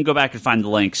couldn't go back and find the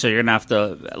link, so you're going to have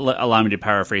to allow me to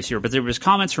paraphrase here. But there was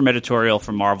comments from editorial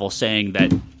from Marvel saying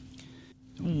that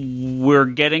we're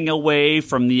getting away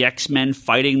from the X-Men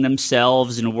fighting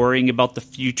themselves and worrying about the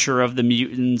future of the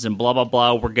mutants and blah, blah,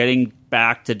 blah. We're getting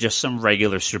back to just some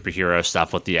regular superhero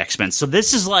stuff with the X-Men. So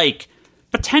this is like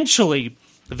potentially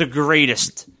the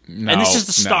greatest. And this is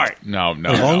the start. No.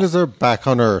 As long as they're back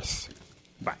on Earth.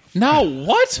 No,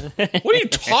 what? What are you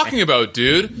talking about,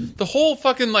 dude? The whole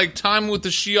fucking time with the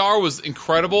Shi'ar was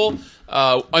incredible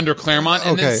under Claremont,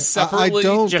 and then separately,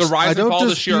 the Rise and Fall of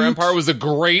the Shi'ar Empire was a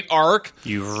great arc.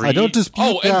 I don't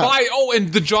dispute that.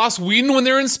 And the Joss Whedon when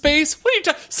they're in space. What are you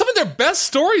talking? Some of their best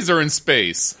stories are in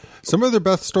space. Some of their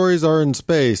best stories are in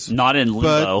space, not in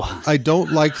limbo. But I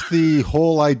don't like the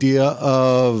whole idea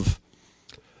of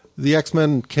the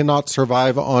X-Men cannot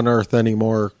survive on Earth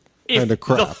anymore. If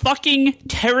the fucking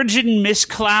Terrigen Mist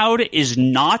Cloud is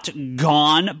not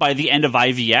gone by the end of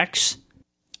IVX,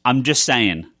 I'm just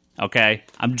saying, okay?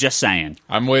 I'm just saying.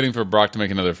 I'm waiting for Brock to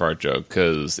make another fart joke,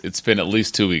 because it's been at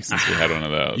least 2 weeks since we had one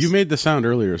of those. You made the sound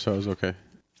earlier, so I was okay.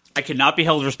 I cannot be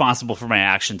held responsible for my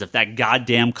actions if that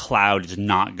goddamn cloud is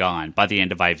not gone by the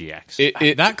end of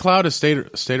IVX. That cloud has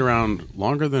stayed around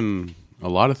longer than a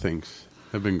lot of things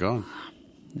have been gone.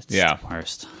 It's the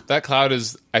worst. That cloud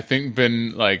has, I think,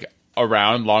 been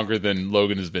around longer than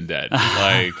Logan has been dead.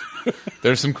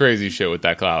 There's some crazy shit with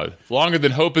that cloud. Longer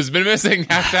than Hope has been missing.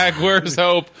 Hashtag where's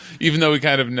Hope? Even though we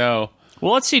kind of know.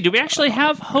 Well, let's see. Do we actually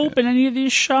have Hope in any of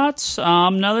these shots?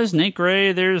 No, there's Nate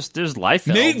Gray. There's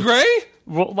Liefeld. Nate Gray?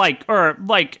 Well,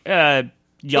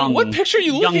 young. What picture are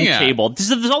you looking at? Cable.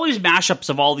 There's all these mashups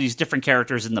of all these different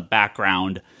characters in the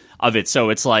background of it, so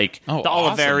it's the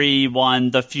Oliveri one,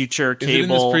 the future Cable. Is it in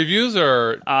this previews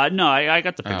or? No, I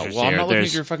got the pictures here. I'm not looking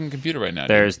at your fucking computer right now.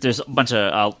 There's a bunch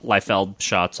of Liefeld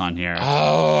shots on here.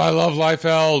 Oh, I love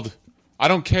Liefeld. I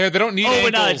don't care. They don't need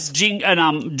ankles.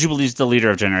 And Jubilee's the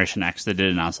leader of Generation X. They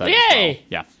did announce that. Yay!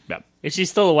 Well. Yeah. Is she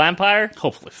still a vampire?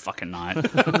 Hopefully, fucking not.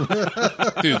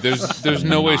 Dude, there's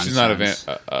no way she's not a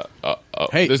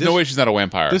no way she's not a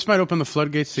vampire. This might open the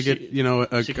floodgates to get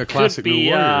a classic New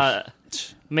Warriors.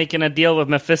 Making a deal with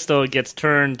Mephisto gets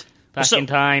turned back in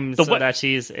time so that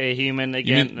she's a human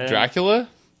again. You mean Dracula?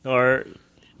 Or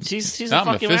she's not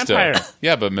a fucking Mephisto. vampire.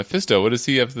 Yeah, but Mephisto, what does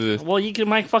he have to do? Well, you can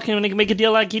make a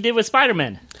deal like he did with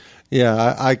Spider-Man.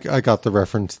 Yeah, I got the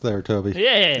reference there, Toby.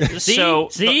 Yeah.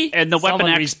 See? And the Weapon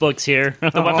X books here.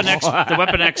 The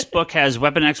Weapon X book has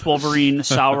Weapon X Wolverine,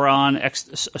 Sauron.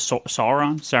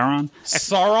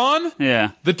 Sauron?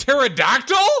 Yeah. The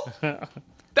pterodactyl?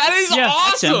 That is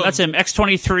awesome. That's him.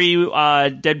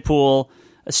 X-23, Deadpool,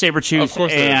 Sabretooth, of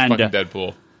course, and fucking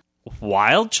Deadpool.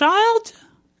 Wild Child.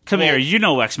 Come here, you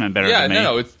know X-Men better than me. Yeah,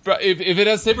 no. If it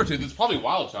has Sabretooth, it's probably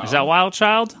Wild Child. Is that Wild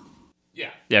Child? Yeah.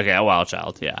 Yeah. Okay, a Wild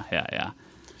Child. Yeah.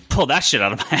 Pull that shit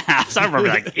out of my ass. I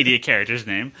remember idiot character's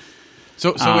name.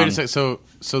 So wait a second. So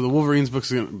the Wolverine's book's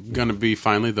going to be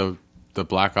finally the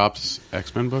Black Ops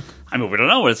X-Men book. I mean, we don't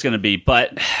know what it's going to be,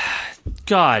 but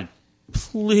God.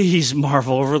 Please,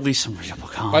 Marvel, release some readable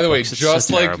comics. By the way,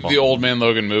 just like the Old Man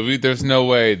Logan movie, there's no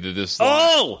way that this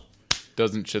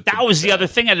doesn't shit. That was the other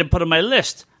thing I didn't put on my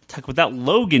list. Talk about that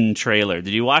Logan trailer.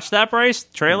 Did you watch that, Bryce?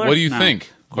 Trailer? What do you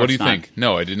think? What do you think?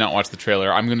 No, I did not watch the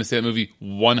trailer. I'm going to say that movie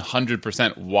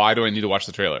 100%. Why do I need to watch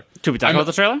the trailer? Should we talk about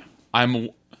the trailer? I'm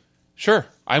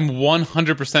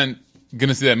 100% going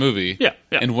to see that movie. Yeah.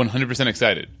 And 100%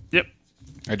 excited. Yep.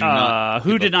 I do not.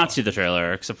 Who did not see the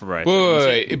trailer except for Bryce?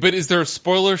 Wait, but is there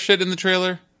spoiler shit in the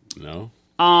trailer? No.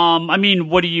 I mean,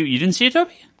 what do you didn't see it,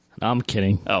 Toby? No, I'm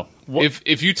kidding. Oh.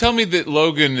 If you tell me that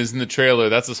Logan is in the trailer,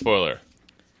 that's a spoiler.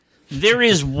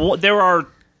 There's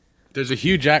a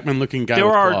Hugh Jackman looking guy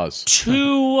with claws. There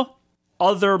are 2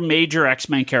 other major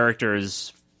X-Men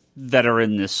characters that are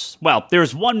in this. Well,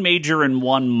 there's one major and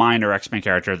one minor X-Men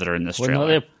character that are in this trailer. No,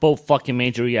 they're both fucking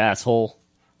major, you asshole.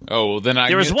 Oh, well, then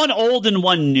there was one old and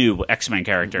one new X-Men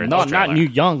character. In this trailer. Not new,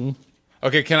 young.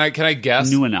 Okay, can I guess?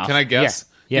 New enough. Can I guess?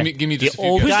 Yeah. Give me just the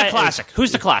old guys.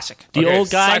 Who's the classic? The old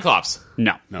guy. Cyclops.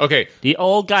 No. Okay. The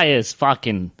old guy is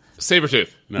fucking Sabretooth.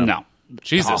 No.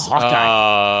 Jesus.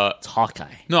 Hawkeye. It's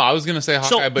Hawkeye. No, I was gonna say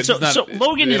Hawkeye, but he's not. So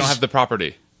Logan they don't have the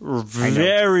property.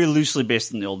 Very loosely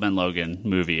based on the Old Man Logan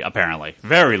movie, apparently.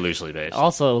 Very loosely based.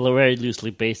 Also, very loosely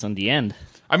based on the end.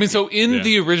 I mean, so in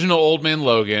the original Old Man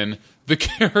Logan, the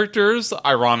characters,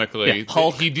 ironically,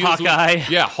 Hulk, Hawkeye.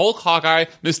 Hulk, Hawkeye,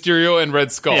 Mysterio, and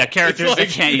Red Skull. Yeah, characters that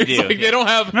can't you do. Like they don't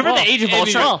have. Remember the Age of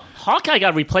Ultron? Well, Hawkeye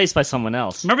got replaced by someone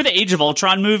else. Remember the Age of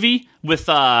Ultron movie with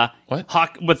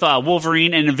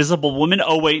Wolverine and Invisible Woman?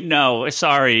 Oh wait, no,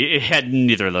 sorry, it had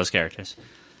neither of those characters.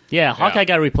 Yeah, Hawkeye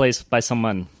got replaced by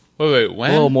someone Wait, when?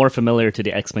 a little more familiar to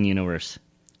the X-Men universe.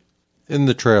 In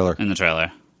the trailer.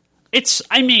 It's,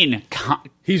 I mean,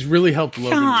 He's really helped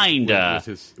Logan Kinda.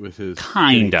 with his Kinda.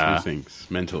 getting through things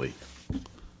mentally.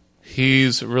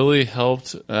 He's really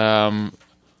helped. I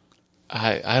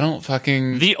don't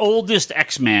fucking the oldest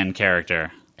X-Man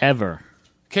character. Ever.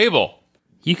 Cable.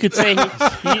 You could say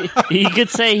you could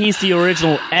say he's the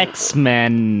original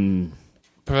X-Men.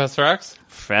 Professor X.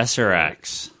 Professor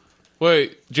X.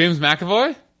 Wait, James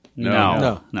McAvoy?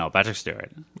 No, Patrick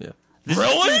Stewart. Yeah. This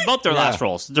is both their last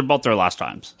roles. They're both their last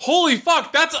times. Holy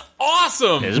fuck, that's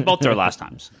awesome! This is both their last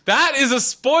times. That is a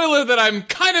spoiler that I'm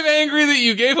kind of angry that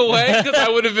you gave away because I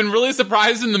would have been really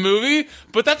surprised in the movie,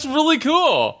 but that's really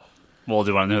cool. Well, do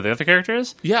you want to know who the other character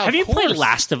is? Yeah, Have you of course. played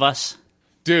Last of Us?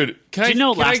 Dude, can I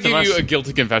Last give of Us? you a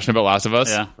guilty confession about Last of Us?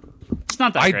 Yeah. It's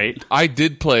not that great. I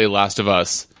did play Last of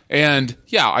Us. And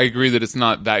yeah, I agree that it's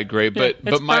not that great, but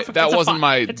It's my perfect. that It's a wasn't fun-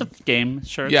 my It's a game,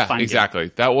 sure. It's a yeah, fine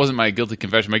exactly. That wasn't my guilty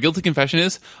confession. My guilty confession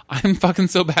is I'm fucking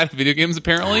so bad at video games.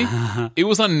 Apparently, it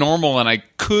was on normal, and I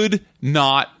could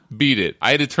not beat it.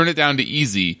 I had to turn it down to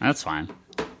easy. That's fine.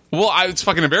 Well, it's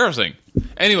fucking embarrassing.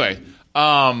 Anyway,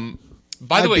 by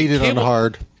the way, beat it on Cable-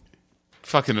 hard.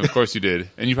 Fucking, of course you did,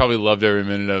 and you probably loved every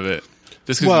minute of it.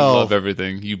 Just because Well- you love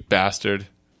everything, you bastard.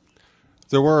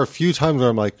 There were a few times where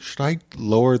I'm like, should I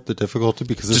lower the difficulty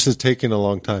because this is taking a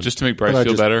long time? just to make Bryce But I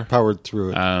feel just better? Powered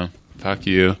through it. Fuck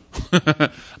you.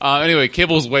 Anyway,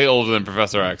 Cable's way older than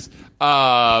Professor X.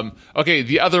 Okay,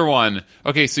 the other one.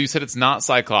 Okay, so you said it's not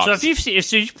Cyclops. So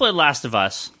if you played Last of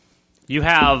Us, you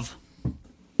have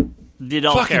the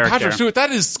adult fucking character. Patrick Stewart, that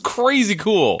is crazy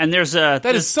cool. And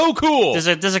that is so cool.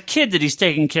 There's a kid that he's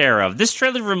taking care of. This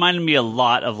trailer reminded me a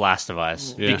lot of Last of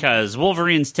Us because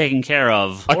Wolverine's taken care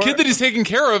of. A kid that he's taking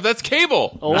care of, that's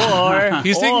Cable. Or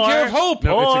He's taking care of Hope.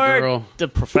 No, it's a or girl. the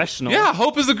professional. Yeah,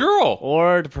 Hope is a girl.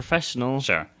 Or the professional.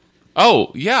 Sure.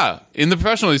 Oh, yeah. In The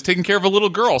Professional, he's taking care of a little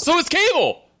girl. So it's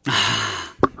Cable.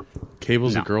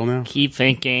 Cable's a girl now? Keep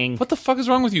thinking. What the fuck is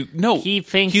wrong with you? No. Keep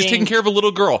thinking. He's taking care of a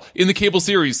little girl. In the Cable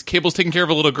series, Cable's taking care of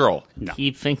a little girl.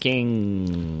 Keep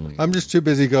thinking. I'm just too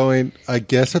busy going, I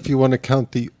guess if you want to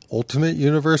count the Ultimate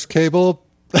Universe Cable,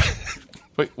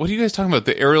 Wait, what are you guys talking about?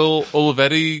 The Ariel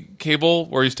Olivetti Cable,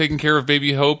 where he's taking care of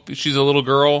baby Hope? She's a little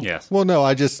girl? Yes. well, no,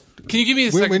 I just... Can you give me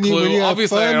a When- second when you- clue? when you have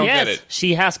Obviously, I fun- don't Yes, get it.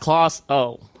 she has claws.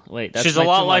 Oh, wait. That's She's a like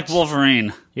lot too like much.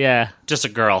 Wolverine, Yeah. just a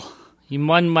girl.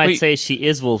 One might Wait. say she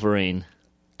is Wolverine.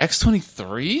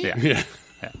 X-23? Yeah. Yeah.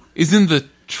 Is in the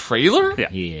trailer? Yeah.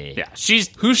 Yeah. Yeah. She's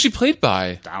Who's she played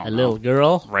by? I don't A know, little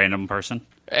girl? random person.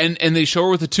 And they show her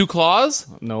with the two claws?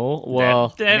 No.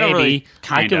 Well, They don't maybe. really-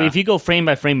 kinda. If you go frame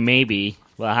by frame, maybe.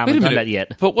 Well, I Wait haven't a done minute. that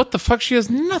yet. But what the fuck? She has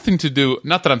nothing to do.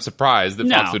 Not that I'm surprised that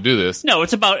Fox would do this. No,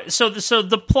 it's about so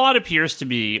the plot appears to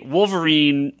be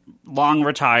Wolverine, long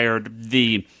retired.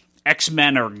 The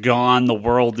X-Men are gone. The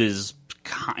world is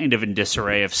kind of in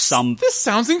disarray of some This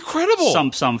sounds incredible.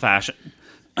 some fashion.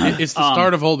 It's the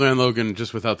start of Old Man Logan,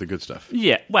 just without the good stuff.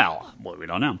 Yeah, well, we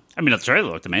don't know. I mean, the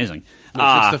trailer looked amazing. No,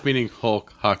 good stuff meaning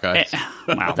Hulk, Hawkeye.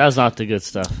 Wow. That's not the good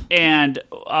stuff. And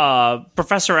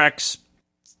Professor X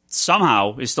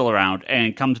somehow is still around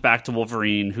and comes back to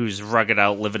Wolverine, who's rugged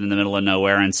out, living in the middle of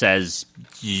nowhere, and says,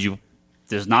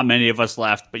 there's not many of us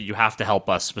left, but you have to help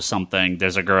us with something.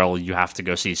 There's a girl you have to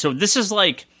go see. So this is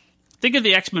like, think of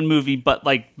the X-Men movie, but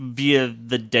like via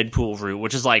the Deadpool route,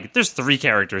 which is like, there's 3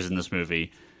 characters in this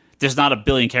movie. There's not a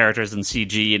billion characters in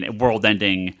CG and world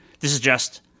ending. This is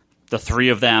just the 3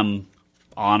 of them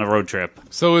on a road trip.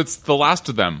 So it's the last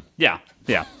of them. Yeah.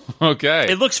 Okay.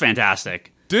 It looks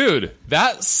fantastic. Dude,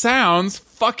 that sounds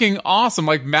fucking awesome.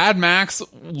 Like Mad Max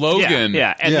Logan.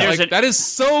 Yeah. And Yeah. there's Like, that is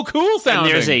so cool and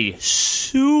sounding. there's a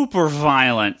super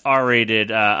violent R-rated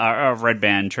Red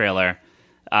Band trailer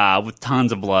with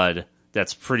tons of blood.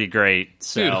 That's pretty great.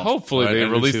 So Dude, hopefully I they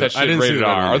didn't release see that that. I shit didn't see rated that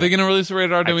R. one Are yet. they going to release it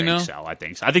rated R? Do we know? I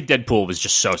think so. I think Deadpool was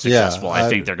just so successful. I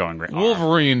think they're going rated R.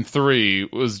 Wolverine 3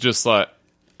 was just like,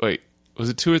 wait, was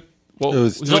it 2 or... Well, It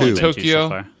was only 2. Tokyo? So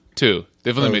far. 2.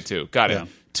 They've only That made was- 2. Got it. yeah.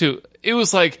 2. It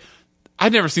was like,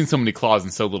 I'd never seen so many claws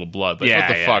and so little blood. Like, what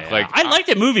the fuck? Yeah. Like, I liked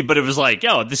that movie, but it was like,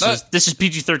 this is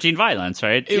PG-13 violence,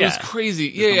 right? It was crazy.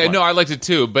 Yeah, no, I liked it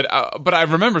too. But I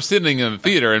remember sitting in the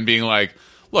theater and being like,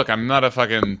 look, I'm not a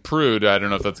fucking prude. I don't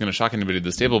know if that's going to shock anybody at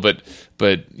this table, but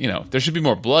there should be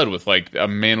more blood with like a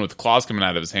man with claws coming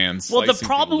out of his hands. Well, the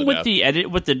problem with the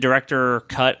edit, with the director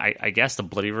cut, I guess the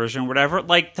bloody version or whatever,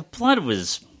 like the blood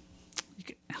was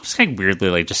kind of weirdly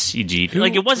like just CG'd.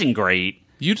 Like it wasn't great.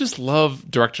 You just love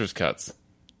director's cuts.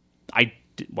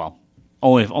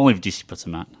 Only if DC puts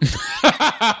them out.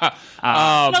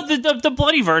 No, the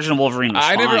bloody version of Wolverine was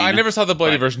fine. I never saw the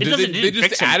bloody version. They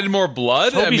just added more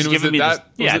blood? Toby's giving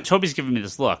me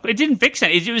this look. It didn't fix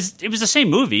it. It was the same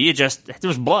movie. There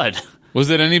was blood. Was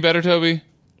it any better, Toby?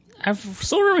 I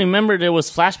sort of remember there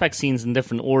was flashback scenes in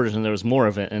different orders, and there was more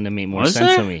of it, and it made more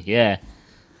sense to me. Yeah.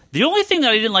 The only thing that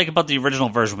I didn't like about the original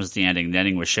version was the ending. The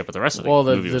ending was shit, but the rest of the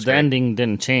movie was great. The ending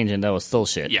didn't change, and that was still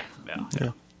shit. Yeah.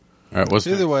 All right,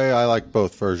 Either way, I like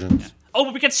both versions. Yeah. Oh,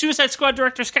 but we got Suicide Squad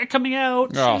Director's Cut coming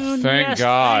out soon. Thank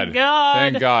God.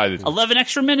 Thank God. 11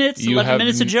 extra minutes. 11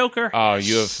 minutes of Joker. Oh,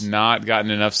 you have not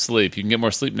gotten enough sleep. You can get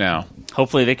more sleep now.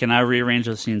 Hopefully they can rearrange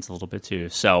those scenes a little bit too.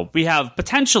 So we have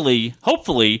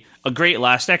hopefully, a great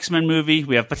last X-Men movie.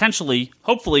 We have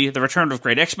hopefully, the return of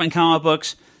great X-Men comic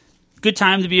books. Good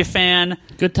time to be a fan.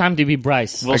 Good time to be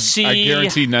Bryce. We'll see. I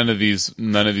guarantee none of these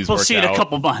we'll see in a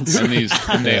couple months.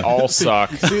 And they all suck.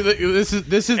 See, this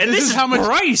is how much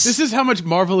Bryce. This is how much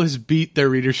Marvel has beat their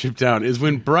readership down. Is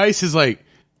when Bryce is like,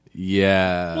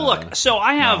 yeah. Well, look. So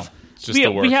I have. We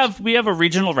have a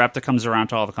regional rep that comes around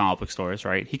to all the comic book stores.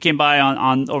 Right. He came by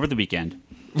on over the weekend.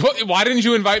 Why didn't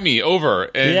you invite me over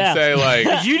and say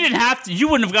like you didn't have to? You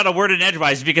wouldn't have got a word in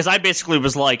edgewise because I basically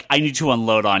was like, I need to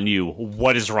unload on you.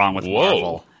 What is wrong with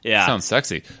Marvel? Yeah, sounds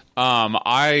sexy.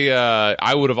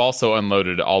 I would have also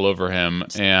unloaded all over him,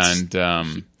 and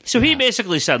so he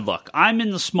basically said, "Look, I'm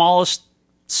in the smallest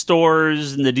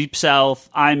stores in the Deep South.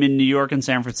 I'm in New York and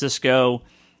San Francisco."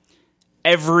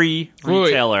 Every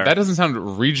retailer. Wait, that doesn't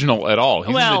sound regional at all.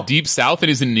 He's in the Deep South and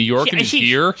he's in New York and he's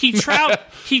here.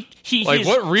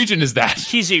 What region is that?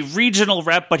 He's a regional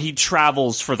rep, but he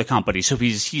travels for the company, so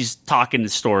he's talking to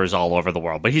stores all over the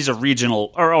world. But he's a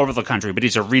regional or over the country, but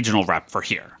he's a regional rep for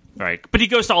here, right? But he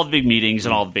goes to all the big meetings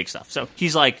and all the big stuff. So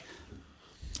he's like,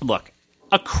 look,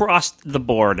 across the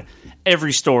board,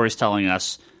 every store is telling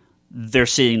us they're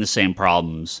seeing the same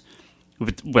problems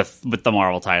with the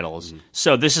Marvel titles.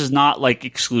 So this is not like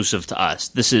exclusive to us.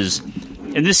 This is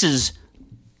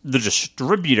the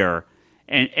distributor,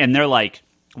 and they're like,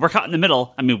 we're caught in the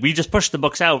middle. I mean, we just push the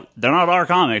books out. They're not our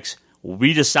comics.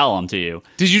 We just sell them to you.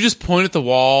 Did you just point at the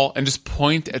wall and just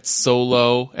point at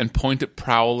Solo and point at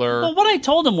Prowler? Well, what I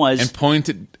told him was, and point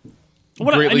at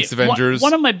Great Lakes Avengers.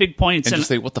 One of my big points, and just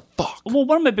say, what the fuck? Well,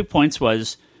 one of my big points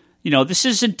was, this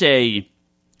isn't a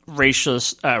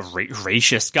racist.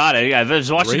 God, I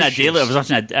was watching that daily. I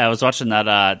was watching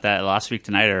that last week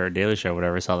tonight or Daily Show,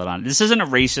 whatever. I saw that on. This isn't a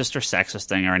racist or sexist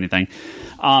thing or anything.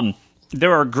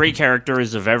 There are great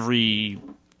characters of every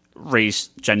race,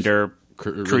 gender,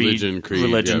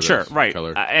 religion, sure, right,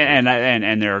 color.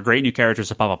 And there are great new characters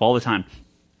that pop up all the time.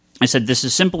 I said this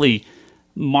is simply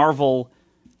Marvel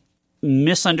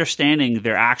misunderstanding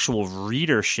their actual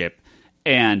readership,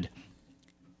 and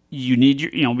you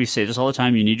need we say this all the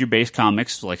time, you need your base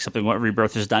comics, like something what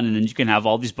Rebirth has done, and then you can have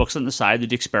all these books on the side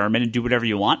that experiment and do whatever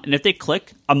you want. And if they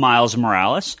click a Miles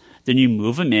Morales, then you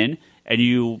move them in and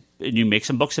you make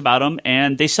some books about them,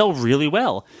 and they sell really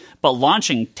well. But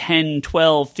launching 10,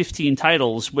 12, 15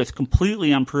 titles with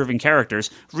completely unproven characters,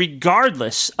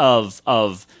 regardless of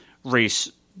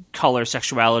race, color,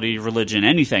 sexuality, religion,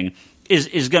 anything,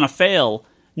 is going to fail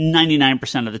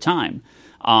 99% of the time.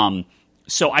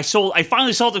 So I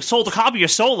finally sold a copy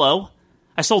of Solo.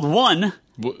 I sold one.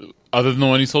 Other than the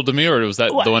one you sold to me, or was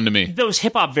that the one to me? Those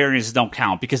hip-hop variants don't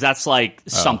count because that's like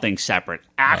something separate.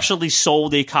 Actually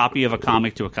sold a copy of a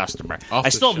comic to a customer. I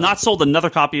still have not sold another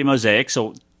copy of Mosaic,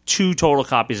 so 2 total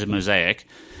copies of Mosaic.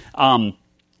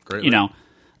 Great.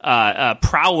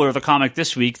 Prowler, the comic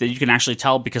this week that you can actually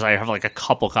tell because I have like a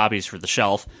couple copies for the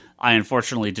shelf. I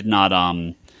unfortunately did not...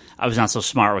 I was not so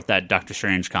smart with that Doctor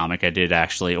Strange comic. I did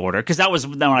actually order because that was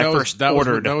when I first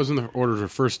ordered. That was when the orders were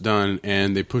first done,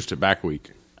 and they pushed it back a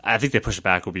week. I think they pushed it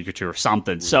back a week or two or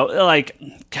something. So, like,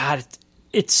 God,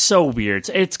 it's so weird.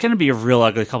 It's going to be a real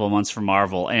ugly couple of months for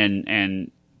Marvel,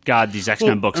 and God, these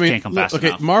X-Men books can't come fast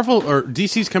enough. Marvel or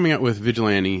DC's coming out with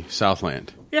Vigilante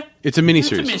Southland. Yeah, it's a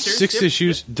miniseries. 6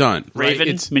 issues done. Raven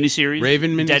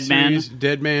miniseries.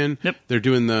 Dead Man. Yep. They're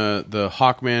doing the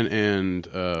Hawkman and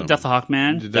Death of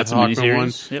Hawkman. That's a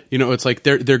miniseries. Yep. It's like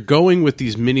they're going with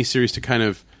these miniseries to kind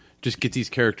of just get these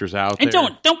characters out. And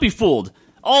don't be fooled.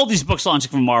 All these books launching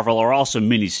from Marvel are also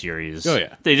miniseries. Oh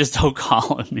yeah, they just don't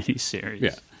call it miniseries.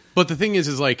 Yeah. But the thing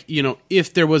is like,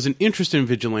 if there was an interest in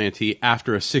Vigilante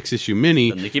after a 6-issue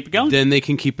mini, then they keep it going. Then they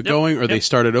can keep it going, or they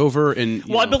start it over. And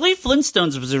I believe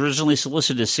Flintstones was originally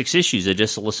solicited as 6 issues. They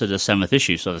just solicited a 7th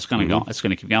issue, so it's going to go. It's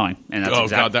going to keep going. And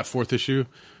that's God, that 4th issue.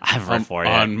 I haven't read for it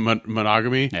on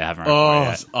monogamy. Yeah, I haven't read for it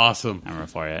yet. It's awesome. I haven't read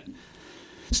for it yet.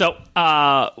 So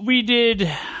we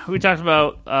talked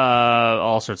about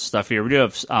all sorts of stuff here. We do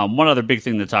have one other big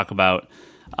thing to talk about.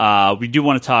 We do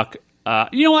want to talk.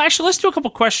 Actually, let's do a couple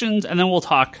questions, and then we'll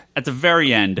talk at the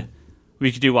very end.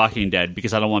 We could do Walking Dead,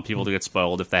 because I don't want people to get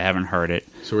spoiled if they haven't heard it.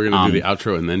 So we're going to do the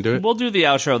outro and then do it? We'll do the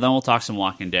outro, then we'll talk some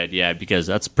Walking Dead, because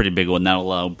that's a pretty big one. That'll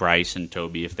allow Bryce and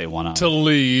Toby, if they want to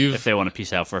leave. If they want to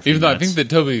peace out for a few minutes. Even though I think that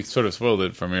Toby sort of spoiled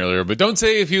it for me earlier, but don't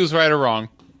say if he was right or wrong.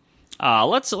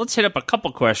 Let's hit up a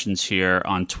couple questions here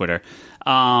on Twitter.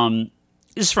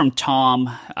 This is from Tom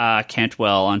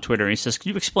Cantwell on Twitter. He says,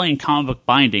 "Can you explain comic book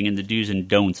binding and the do's and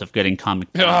don'ts of getting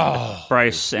comic book?"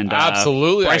 Bryce and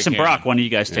absolutely, Bryce and Brock. One of you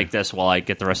guys take this while I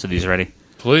get the rest of these ready,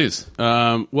 please.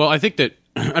 Well, I think that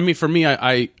for me,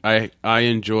 I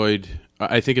enjoyed.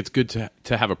 I think it's good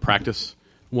to have a practice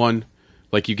one.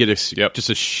 Like you get just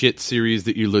a shit series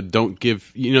that you don't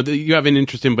give. That you have an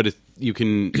interest in, but it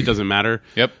doesn't matter.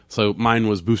 Yep. So mine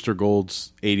was Booster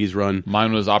Gold's 80s run.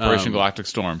 Mine was Operation Galactic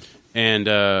Storm. And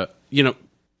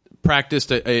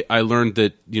practiced. I learned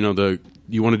that you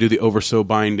want to do the oversew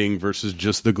binding versus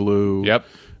just the glue. Yep.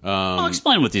 I'll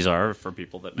explain what these are for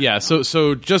people that may not know.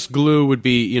 So just glue would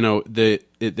be they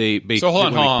basically. So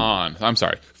hold on. I'm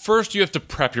sorry. First, you have to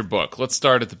prep your book. Let's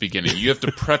start at the beginning. You have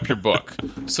to prep your book,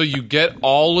 so you get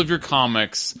all of your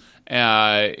comics.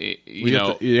 Let's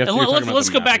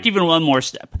go back even one more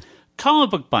step.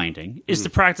 Comic book binding is the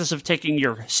practice of taking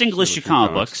your single-issue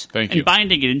comic books and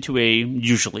binding it into a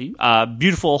usually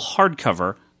beautiful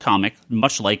hardcover comic,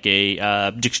 much like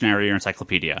a dictionary or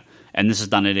encyclopedia. And this is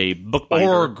done in a book binder.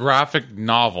 Or a graphic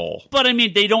novel. But,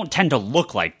 they don't tend to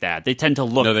look like that. They tend to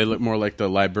look... No, they look more like the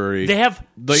library. They have...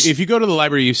 if you go to the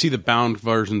library, you see the bound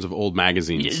versions of old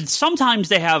magazines. Sometimes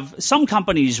they have... Some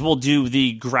companies will do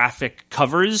the graphic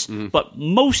covers, but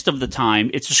most of the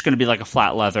time, it's just going to be like a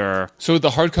flat leather... So the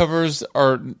hardcovers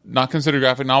are not considered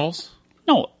graphic novels?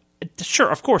 No.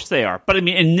 Sure, of course they are. But,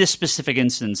 in this specific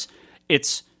instance,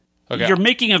 it's... Okay. You're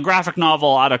making a graphic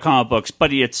novel out of comic books,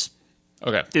 but it's...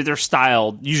 Okay. They're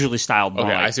usually styled more.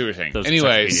 Okay, like I see what you're saying.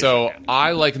 Anyway, so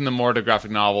I liken them more to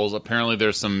graphic novels. Apparently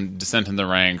there's some dissent in the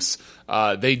ranks.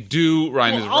 They do,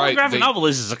 Ryan is right. All a graphic novel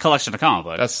is a collection of comic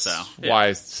books. That's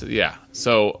why,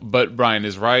 So, but Brian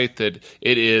is right that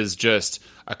it is just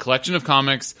a collection of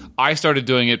comics. I started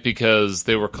doing it because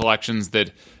they were collections that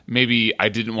maybe I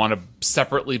didn't want to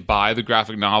separately buy the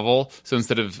graphic novel. So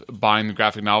instead of buying the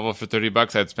graphic novel for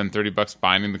 $30, I'd spend $30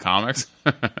 buying the comics.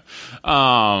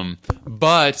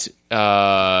 But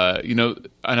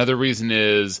another reason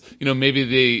is,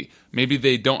 maybe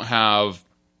they don't have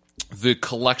the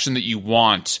collection that you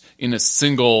want in a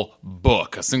single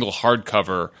book, a single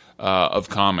hardcover of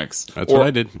comics. That's what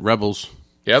I did. Rebels.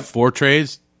 Yep. 4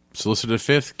 trades, solicited a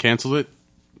 5th, canceled it.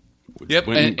 Yep,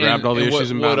 and grabbed all the issues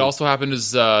and what also happened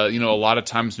is, a lot of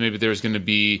times maybe there's going to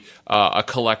be a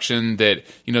collection that,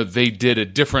 they did a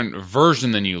different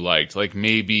version than you liked. Like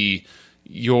maybe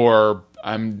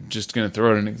I'm just going to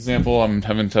throw out an example. I'm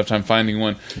having a tough time finding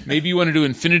one. Maybe you want to do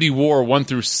Infinity War 1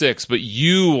 through 6, but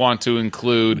you want to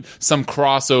include some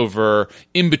crossover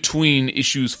in between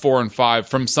issues 4 and 5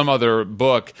 from some other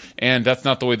book, and that's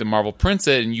not the way that Marvel prints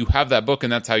it, and you have that book,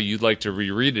 and that's how you'd like to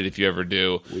reread it if you ever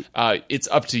do. It's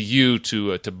up to you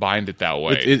to bind it that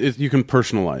way. You can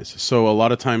personalize. So a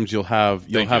lot of times you'll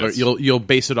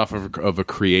base it off of a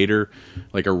creator,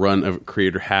 like a run of a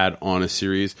creator had on a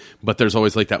series, but there's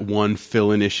always like that one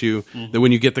fill-in issue that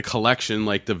when you get the collection,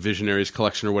 like the Visionaries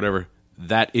collection or whatever,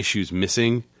 that issue's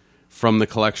missing from the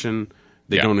collection.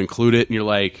 They don't include it, and you're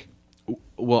like,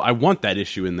 well, I want that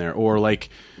issue in there. Or like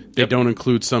they don't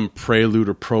include some prelude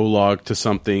or prologue to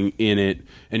something in it,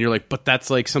 and you're like, but that's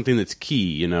like something that's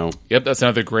key, Yep, that's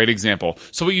another great example.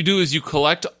 So what you do is you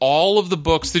collect all of the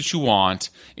books that you want,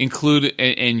 include,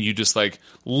 and you just like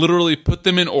literally put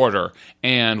them in order.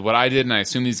 And what I did, and I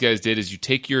assume these guys did, is you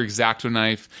take your X-Acto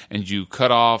knife and you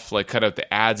cut out the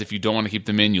ads. If you don't want to keep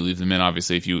them in, you leave them in.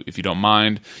 Obviously, if you don't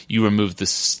mind, you remove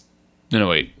this. No,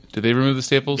 wait. Do they remove the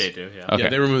staples? They do, yeah. Okay. Yeah,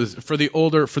 they remove for the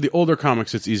older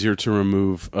comics. It's easier to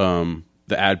remove the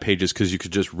ad pages because you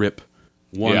could just rip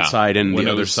one side and the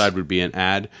other side would be an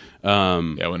ad.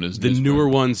 The newer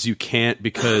ones you can't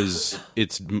because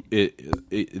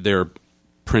they're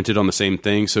printed on the same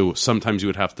thing. So sometimes you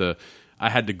would have to. I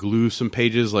had to glue some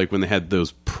pages, like when they had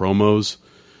those promos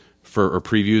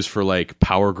previews for like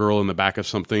Power Girl in the back of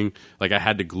something. Like I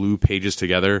had to glue pages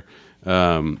together.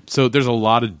 So there's a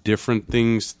lot of different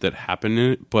things that happen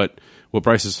in it. But what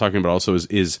Bryce is talking about also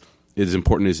is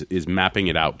important is mapping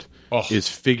it out. Is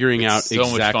figuring out so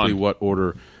exactly what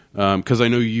order. Because I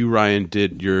know you, Ryan,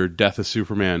 did your Death of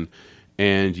Superman,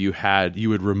 and you had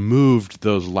removed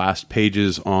those last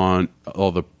pages on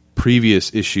all the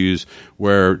previous issues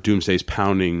where Doomsday's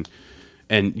pounding,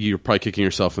 and you're probably kicking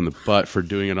yourself in the butt for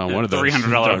doing it on one of those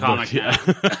 $300 comic. Yeah.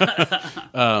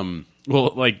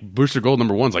 Well, like Booster Gold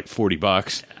 #1's like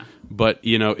 $40, but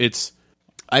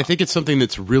I think it's something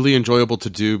that's really enjoyable to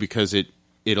do because it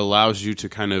allows you to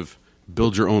kind of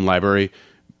build your own library.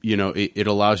 It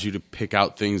allows you to pick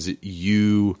out things that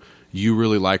you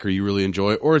really like or you really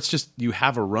enjoy, or it's just you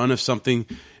have a run of something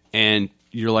and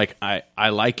you're like, I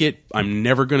like it. I'm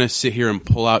never going to sit here and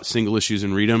pull out single issues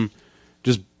and read them.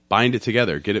 Just bind it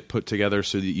together, get it put together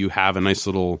so that you have a nice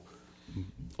little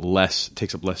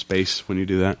takes up less space when you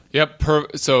do that. Yep.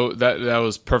 So that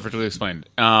was perfectly explained.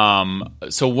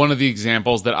 So one of the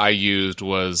examples that I used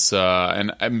was,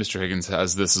 and Mr. Higgins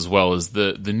has this as well, is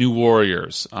the New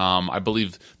Warriors. I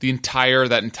believe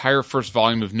that entire first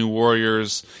volume of New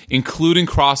Warriors, including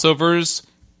crossovers,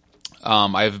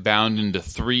 I have bound into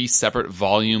 3 separate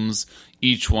volumes.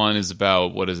 Each one is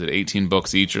about 18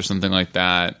 books each or something like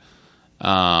that.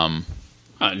 You're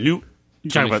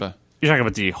talking about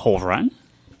the whole run?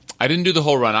 I didn't do the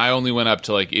whole run. I only went up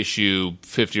to like issue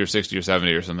 50 or 60 or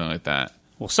 70 or something like that.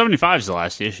 Well, 75 is the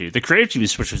last issue. The creative team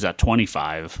switch was at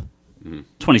 25.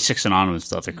 26 anonymous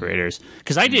stuff, the creators.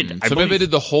 Because I did. Maybe I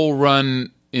did the whole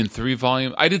run in 3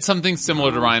 volumes. I did something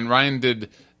similar to Ryan. Ryan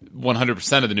did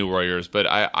 100% of the New Warriors, but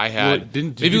I had...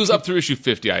 maybe it was up through issue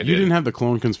 50 I did. You didn't have the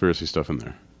Clone Conspiracy stuff in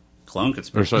there. Clone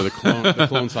Conspiracy? Or sorry, the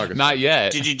Clone Saga. Not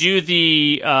yet. Did you do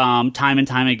the time and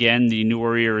time again, the New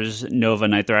Warriors Nova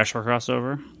Night Thrasher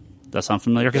crossover? That sound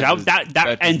familiar? Because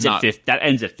that ends at 50. That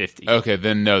ends at 50. Okay,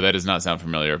 then no, that does not sound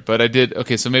familiar. But I did.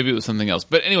 Okay, so maybe it was something else.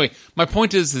 But anyway, my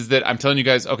point is that I'm telling you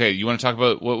guys. Okay, you want to talk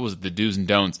about what was the do's and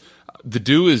don'ts? The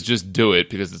do is just do it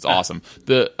because it's awesome.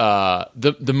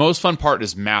 The most fun part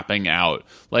is mapping out,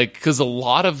 like, because a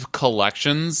lot of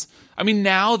collections. I mean,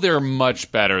 now they're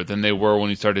much better than they were when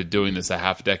we started doing this a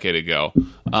half a decade ago.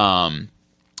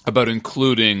 About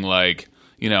including like,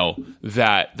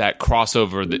 that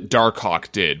crossover that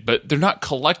Darkhawk did, but they're not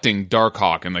collecting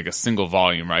Darkhawk in like a single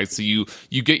volume, right? So you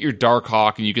get your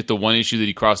Darkhawk and you get the one issue that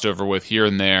he crossed over with here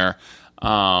and there.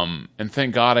 And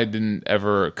thank God I didn't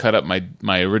ever cut up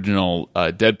my original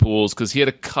Deadpools, because he had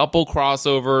a couple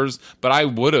crossovers, but I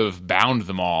would have bound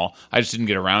them all. I just didn't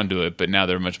get around to it, but now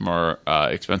they're much more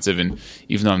expensive, and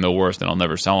even though I'm the worst and I'll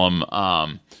never sell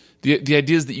them, the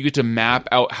idea is that you get to map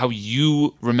out how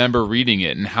you remember reading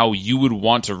it and how you would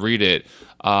want to read it,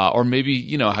 or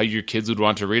maybe, how your kids would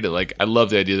want to read it. Like, I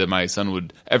love the idea that my son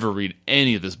would ever read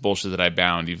any of this bullshit that I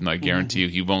bound, even though I guarantee you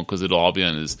he won't, because it'll all be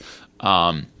on his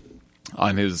iPad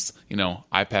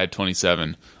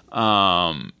 27.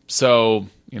 So,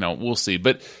 we'll see.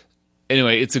 But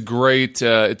anyway, it's a great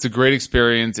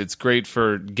experience. It's great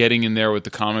for getting in there with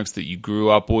the comics that you grew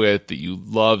up with, that you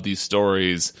love these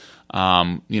stories.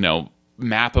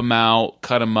 Map them out,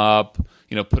 cut them up,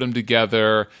 put them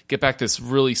together, get back this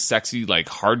really sexy, like,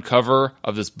 hardcover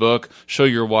of this book, show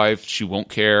your wife, she won't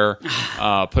care,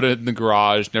 put it in the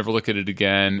garage, never look at it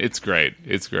again. It's great.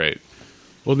 It's great.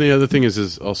 Well, the other thing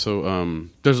is also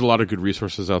there's a lot of good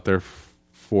resources out there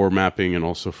for mapping and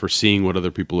also for seeing what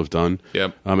other people have done.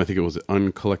 Yep. I think it was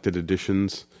Uncollected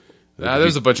Editions.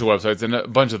 There's a bunch of websites, and a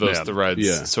bunch of those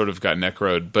threads sort of got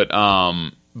necroed,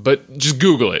 but just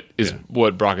Google it is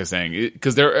what Brock is saying,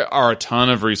 because there are a ton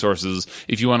of resources.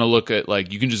 If you want to look at,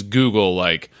 like, you can just Google,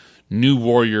 like, New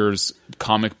Warriors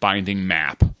comic binding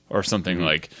map or something,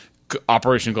 like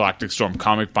Operation Galactic Storm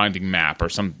comic binding map or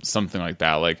something like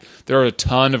that. Like, there are a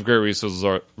ton of great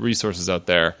resources out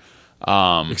there.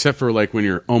 Except for, like, when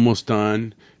you're almost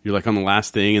done, you're like on the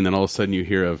last thing, and then all of a sudden you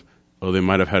hear of, oh, they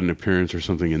might have had an appearance or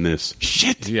something in this.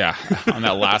 Shit. Yeah, on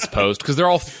that last post, because they're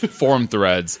all forum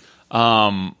threads.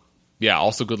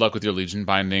 Also good luck with your Legion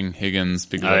binding, Higgins,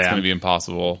 because that's going to be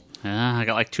impossible. Yeah, I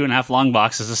got like 2.5 long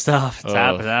boxes of stuff. It's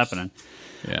happening.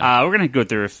 Yeah. We're going to go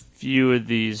through a few of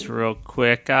these real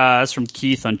quick. That's from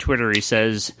Keith on Twitter. He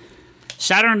says,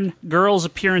 Saturn Girl's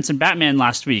appearance in Batman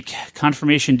last week.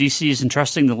 Confirmation DC is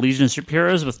entrusting the Legion of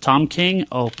Superheroes with Tom King.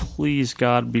 Oh, please,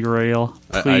 God, be real.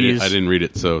 Please. I didn't read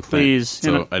it, so please.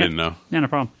 I didn't know. Yeah, no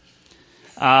problem.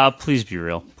 Please be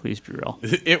real. Please be real.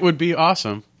 It would be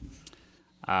awesome.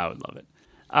 I would love it.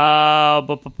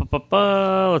 Let's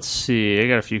see. I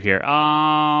got a few here.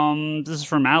 This is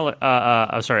from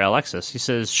Alexis. He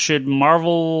says, should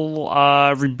Marvel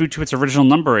reboot to its original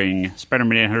numbering?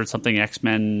 Spider-Man 800 something,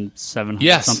 X-Men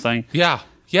 700 something. Yeah.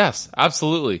 Yes,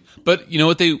 absolutely. But you know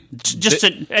what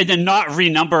and then not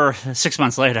renumber 6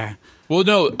 months later. Well,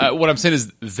 no. What I'm saying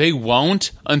is they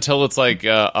won't until it's like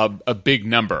a big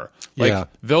number. Like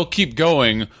they'll keep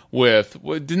going with.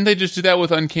 Didn't they just do that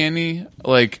with Uncanny?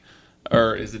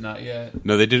 Or is it not yet?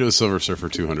 No, they did it with Silver Surfer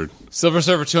 200. Silver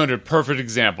Surfer 200, perfect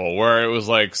example, where it was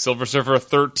like Silver Surfer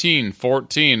 13,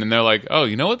 14, and they're like, oh,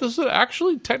 you know what? This would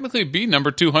actually technically be number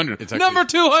 200. Number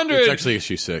 200! It's actually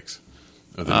issue 6.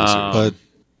 But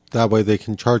that way they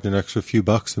can charge an extra few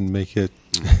bucks and make it...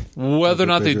 Whether or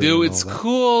not they do, it's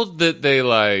cool that they,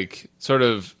 sort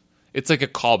of... It's like a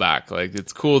callback.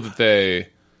 It's cool that they...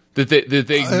 That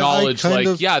they acknowledge,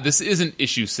 this isn't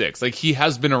issue 6. He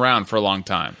has been around for a long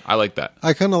time. I like that.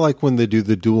 I kind of like when they do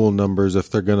the dual numbers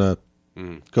if they're going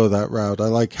to go that route. I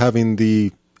like having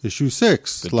the issue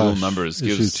 6 the dual numbers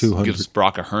gives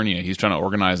Brock a hernia. He's trying to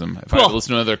organize them. If I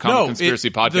listen to another comic conspiracy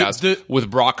podcast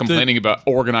with Brock complaining about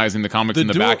organizing the comics in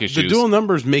the back issues. The dual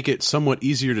numbers make it somewhat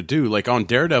easier to do. Like on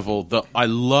Daredevil, I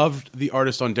loved the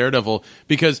artist on Daredevil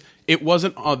because it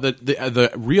wasn't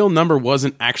the real number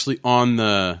wasn't actually on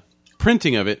the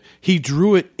printing of it. He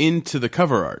drew it into the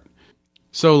cover art.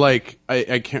 So I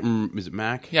can't remember. Is it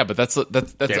Mac? Yeah, but that's of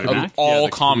all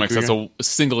comics. That's a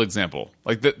single example.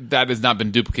 That has not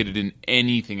been duplicated in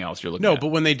anything else you're looking at. No, but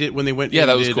when they went,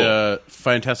 that was cool.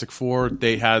 Fantastic Four,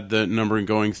 they had the numbering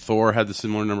going. Thor had the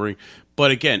similar numbering.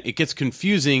 But again, it gets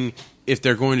confusing if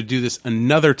they're going to do this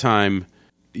another time.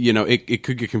 It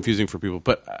could get confusing for people.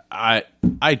 But I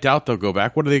doubt they'll go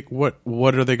back. What are they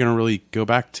going to really go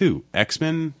back to?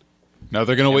 X-Men. No,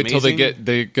 they're going to wait till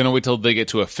they get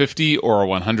to a 50 or a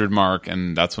 100 mark,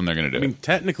 and that's when they're going to do it. I mean,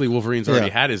 technically, Wolverine's already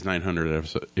had his 900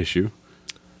 issue.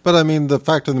 But I mean, the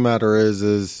fact of the matter is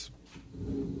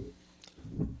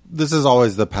this is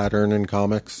always the pattern in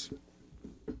comics.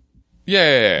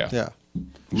 Yeah.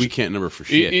 We can't number for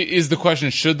shit. Is the question,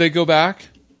 should they go back?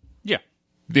 Yeah.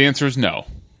 The answer is no.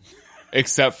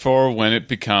 Except for when it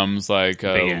becomes like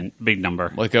a big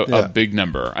number. Like a big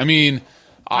number. I mean...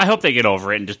 I hope they get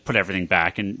over it and just put everything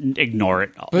back and ignore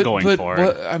it going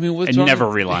forward. I mean, what's and wrong never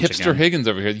with relaunch hipster again. Higgins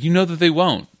over here? You know that they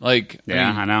won't. I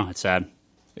know it's sad.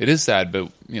 It is sad, but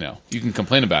you can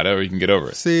complain about it or you can get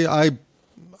over it. See, I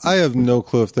have no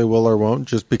clue if they will or won't,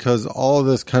 just because all of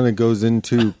this kind of goes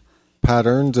into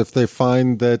patterns. If they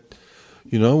find that,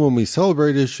 when we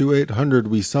celebrate issue 800,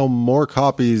 we sell more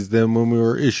copies than when we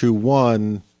were issue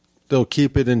 1. They'll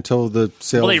keep it until the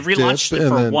sales they relaunched dip, it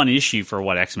for one issue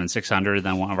for X-Men 600,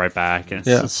 then went right back. And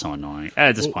it's so annoying.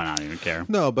 At this point, I don't even care.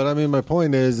 No, but I mean, my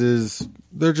point is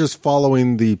they're just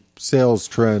following the sales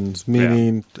trends.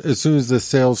 Meaning, as soon as the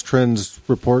sales trends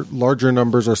report larger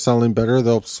numbers are selling better,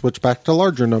 they'll switch back to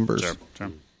larger numbers.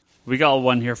 Sure. We got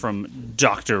one here from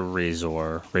Dr.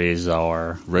 Razor.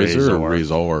 Razor.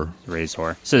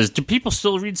 Says, do people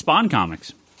still read Spawn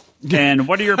comics? And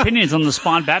what are your opinions on the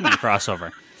Spawn Batman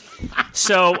crossover?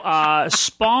 So,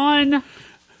 Spawn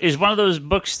is one of those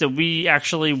books that we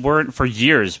actually weren't, for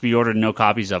years, we ordered no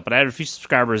copies of, but I had a few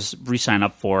subscribers re-sign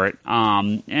up for it,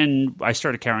 and I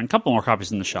started carrying a couple more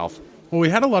copies on the shelf. Well, we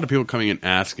had a lot of people coming in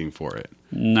asking for it.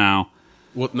 No.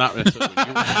 Well, not necessarily when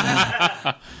you were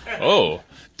here. Oh,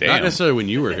 damn. Not necessarily when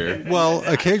you were here. Well,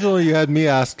 occasionally you had me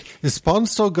ask, is Spawn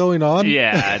still going on?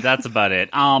 Yeah, that's about it.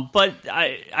 But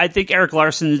I think Eric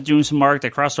Larson is doing some art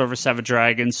that crossed over Savage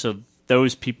Dragon, so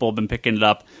those people have been picking it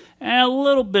up. And a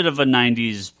little bit of a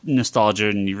 90s nostalgia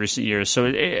in recent years.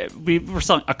 So we were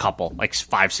selling a couple,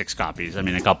 5-6 copies. I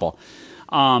mean, a couple.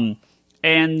 And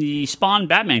the Spawn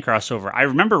Batman crossover, I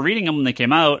remember reading them when they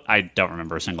came out. I don't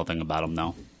remember a single thing about them,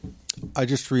 though. I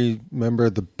just remember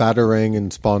the Batarang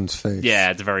in Spawn's face. Yeah,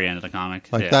 at the very end of the comic.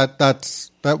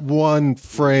 That one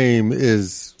frame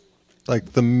is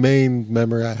the main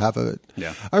memory I have of it.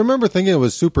 Yeah. I remember thinking it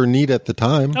was super neat at the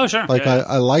time. Oh, sure.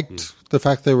 I liked the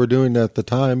fact they were doing it at the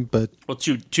time, but... Well,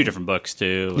 two different books,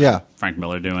 too. Frank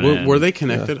Miller doing it. Were they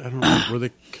connected? Yeah. I don't know. Were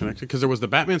they connected? Because there was the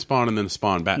Batman Spawn and then the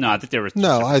Spawn Batman. No, I think they were...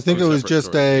 No, I think it was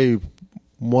just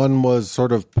one was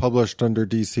sort of published under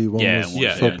DC, one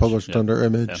was published under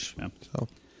Image. Yeah. So.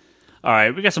 All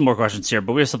right, we got some more questions here,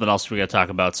 but we have something else we got to talk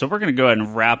about. So we're going to go ahead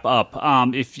and wrap up.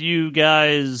 If you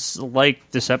guys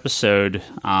like this episode,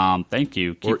 thank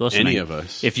you. Keep listening. Any of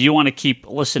us. If you want to keep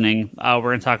listening, we're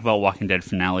going to talk about Walking Dead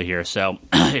finale here. So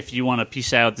if you want to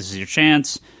peace out, this is your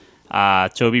chance.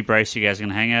 Toby, Bryce, you guys going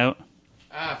to hang out?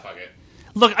 Fuck it.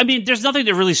 Look, I mean, there's nothing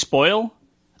to really spoil.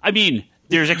 I mean,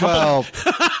 There's a couple.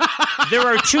 There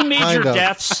are two major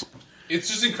deaths. It's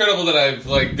just incredible that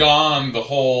I've gone the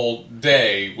whole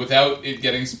day without it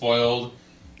getting spoiled.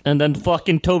 And then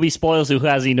fucking Toby spoils it, who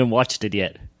hasn't even watched it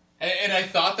yet. And I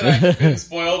thought that I had been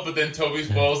spoiled, but then Toby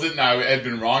spoils it, and I had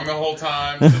been wrong the whole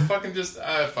time. So fucking just,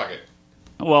 fuck it.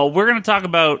 Well, we're going to talk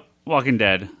about Walking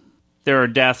Dead. There are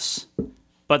deaths,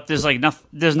 but there's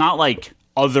not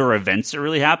other events that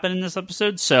really happen in this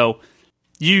episode. So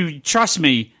you trust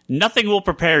me, nothing will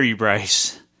prepare you,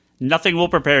 Bryce. Nothing will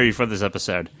prepare you for this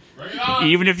episode. Bring it on.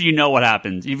 Even if you know what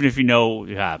happens, even if you know what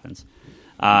happens.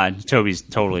 Toby's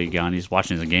totally gone. He's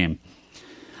watching the game.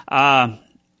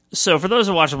 So for those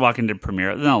who watched the Walking Dead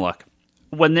premiere, now look,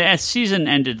 when the season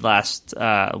ended last,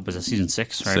 was it season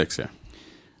 6, right? 6, yeah.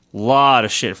 A lot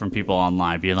of shit from people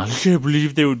online being like, I can't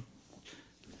believe they would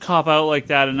cop out like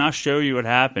that and not show you what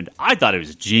happened. I thought it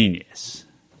was genius.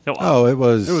 It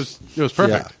was perfect.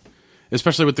 Yeah.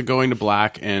 Especially with the going to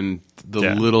black and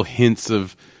the little hints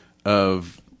of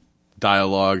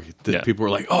dialogue that people were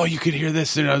like, oh, you could hear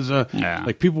this. And it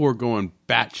was, people were going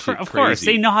batshit crazy. Of course,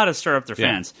 they know how to stir up their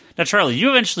fans. Now, Charlie,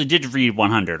 you eventually did read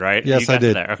 100, right? Yes, I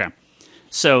did. There. Okay.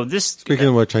 So this. Speaking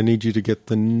of which, I need you to get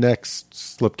the next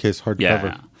slipcase hardcover.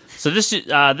 Yeah. So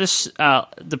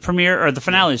the premiere or the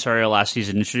finale, of last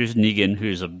season introduced Negan,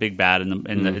 who's a big bad in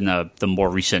the more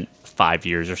recent 5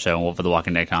 years or so of the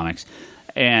Walking Dead comics.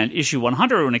 And issue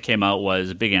 100, when it came out,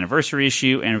 was a big anniversary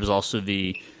issue, and it was also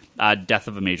the death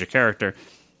of a major character.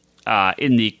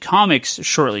 In the comics,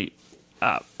 shortly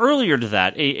earlier to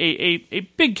that, a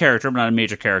big character, but not a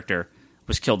major character,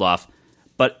 was killed off.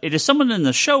 But it is someone in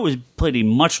the show who played a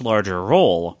much larger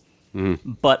role.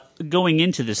 But going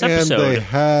into this episode... And they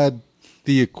had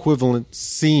the equivalent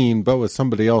scene, but with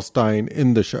somebody else dying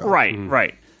in the show. Right,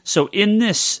 right. So in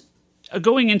this...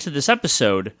 going into this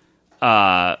episode,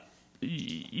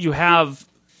 you have...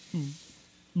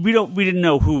 We didn't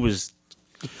know who was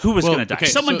going to die. Okay,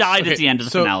 Someone died at the end of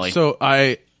the finale. So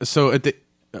I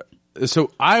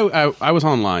was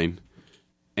online,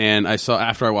 and I saw,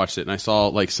 after I watched it, and I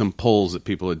saw some polls that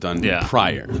people had done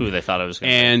prior. Who they thought it was going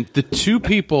to And the two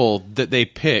people that they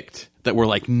picked that were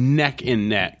neck and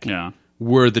neck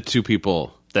were the two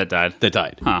people that died.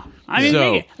 Huh.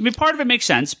 I mean, part of it makes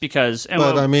sense because...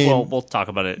 we'll talk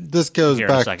about it. This goes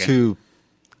back to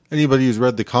anybody who's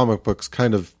read the comic books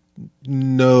kind of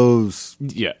knows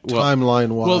timeline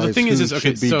wise. Well, the thing is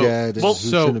should be dead.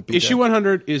 So issue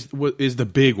 100 is the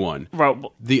big one. Right.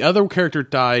 The other character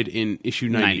died in issue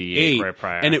 98 right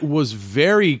prior. And it was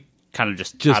very kind of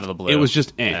just out of the blue. It was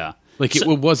just it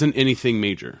wasn't anything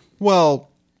major. Well,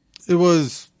 it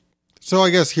was. So I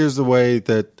guess here's the way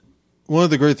that one of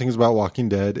the great things about Walking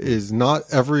Dead is not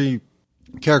every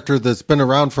character that's been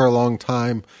around for a long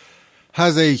time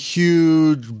has a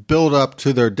huge build up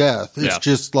to their death. It's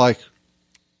just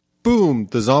boom,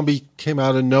 the zombie came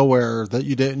out of nowhere that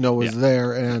you didn't know was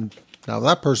there, and now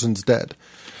that person's dead.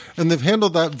 And they've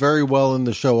handled that very well in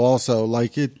the show also.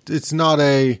 It's not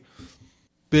a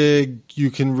big, you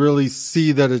can really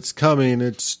see that it's coming.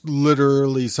 It's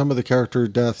literally, some of the character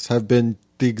deaths have been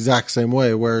the exact same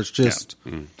way, where it's just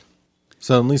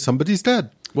suddenly somebody's dead.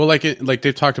 Well,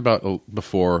 they've talked about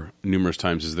before numerous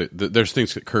times, is that there's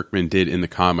things that Kirkman did in the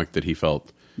comic that he felt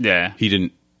he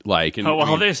didn't like. And,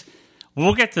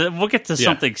 we'll get to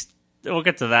something. We'll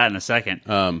get to that in a second.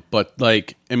 But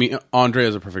Andrea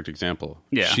is a perfect example.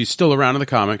 Yeah, she's still around in the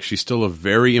comic. She's still a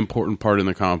very important part in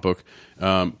the comic book.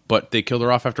 But they killed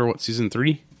her off after season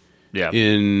 3? Yeah, I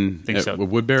think so.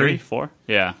 Woodbury 3, 4.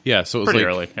 Yeah, yeah. So it was pretty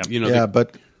early.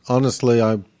 But honestly,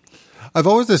 I've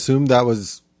always assumed that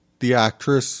was the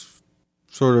actress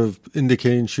sort of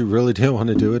indicating she really didn't want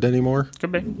to do it anymore.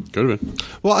 Could be. Could have been.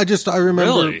 Well,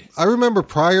 I remember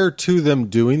prior to them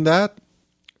doing that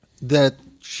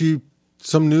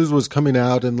some news was coming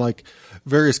out, and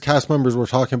various cast members were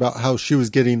talking about how she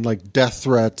was getting death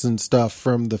threats and stuff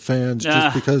from the fans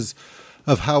just because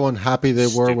of how unhappy they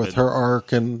were with her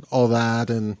arc and all that.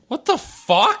 And what the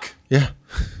fuck? Yeah.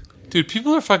 Dude,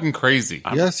 people are fucking crazy.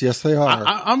 Yes, they are.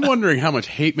 I'm wondering how much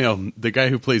hate mail the guy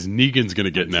who plays Negan's going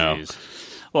to get now.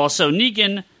 Well, so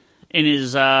Negan, in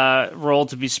his role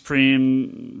to be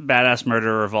supreme badass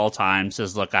murderer of all time,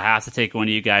 says, look, I have to take one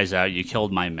of you guys out. You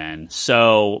killed my men.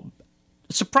 So,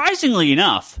 surprisingly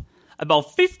enough,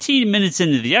 about 15 minutes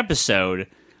into the episode,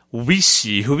 we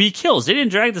see who he kills. They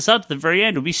didn't drag this out to the very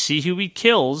end. We see who he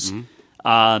kills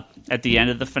at the end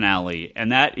of the finale,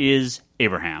 and that is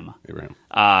Abraham.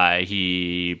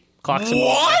 He clocks him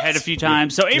over the head a few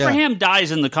times. So Abraham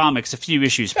dies in the comics a few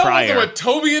issues prior. That wasn't what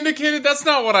Toby indicated? That's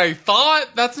not what I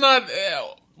thought. That's not...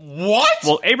 What?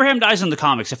 Well, Abraham dies in the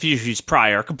comics a few issues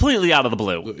prior, completely out of the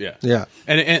blue. Yeah.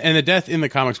 And the death in the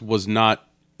comics was not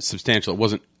substantial. It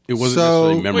wasn't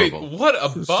necessarily memorable. Wait, what a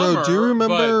bummer. So do you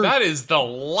remember? But that is the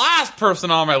last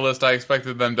person on my list I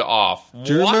expected them to off.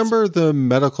 Do you remember the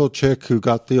medical chick who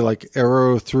got the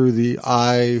arrow through the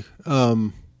eye?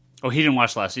 Oh, he didn't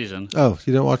watch last season. Oh,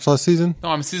 you didn't watch last season? No,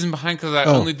 I'm a season behind because I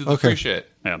only did the free shit.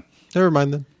 Yeah. Never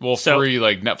mind then. Well, So- free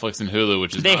Netflix and Hulu,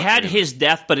 which is They not had free. his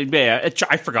death, but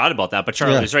I forgot about that. But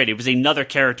Charlie's right. It was another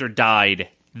character died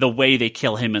the way they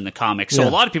kill him in the comics. So Yeah.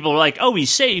 a lot of people were like, "Oh, he's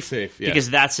safe, because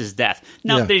that's his death."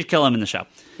 No, Yeah. they kill him in the show.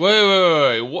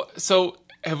 Wait. What? So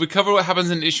have we covered what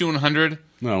happens in issue 100?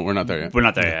 No, we're not there yet. We're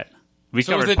not there yet. We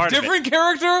So covered is it part of different it.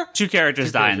 character? Two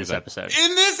characters die in this episode.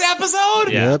 In this episode?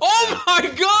 Yeah. Yep. Oh my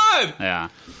god! Yeah.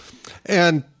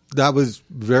 And that was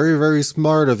very, very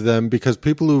smart of them because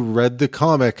people who read the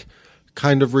comic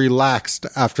kind of relaxed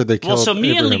after they killed Well, so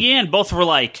me Abraham. and Leanne both were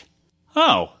like,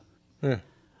 "Oh, Yeah.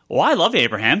 well, I love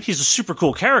Abraham. He's a super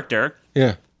cool character,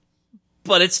 Yeah.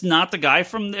 but it's not the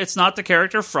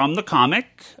character from the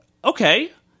comic."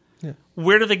 Okay.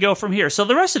 Where do they go from here? So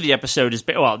the rest of the episode is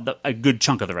a good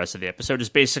chunk of the rest of the episode is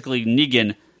basically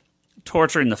Negan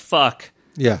torturing the fuck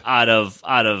out of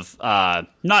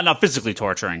not physically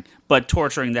torturing, but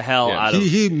torturing the hell out of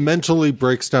He mentally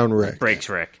breaks down Rick. breaks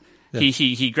Rick. Yeah.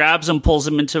 He grabs him, pulls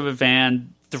him into a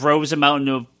van, throws him out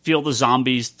into a field of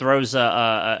zombies, throws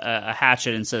a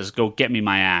hatchet, and says, "Go get me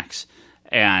my axe."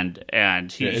 And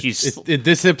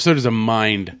This episode is a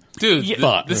mind. Dude,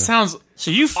 this sounds so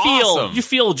you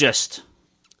feel just.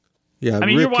 Yeah, I mean,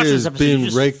 you're Rick watching is this episode, you being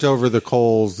just- raked over the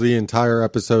coals the entire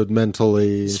episode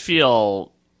mentally.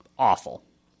 Feel awful.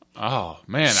 Oh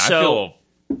man, I So-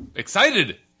 feel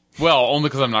excited. Well, only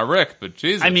because I'm not Rick, but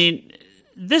Jesus. I mean,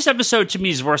 this episode to me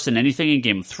is worse than anything in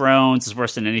Game of Thrones. It's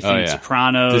worse than anything in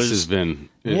Sopranos. This has been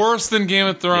worse than Game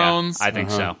of Thrones. Yeah, I think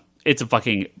so. It's a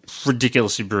fucking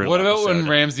ridiculously brutal. What about episode. when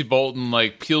Ramsay Bolton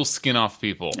peels skin off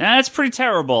people? That's pretty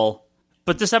terrible.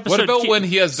 But this episode. What about when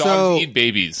he has dogs eat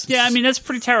babies? Yeah, I mean that's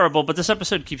pretty terrible. But this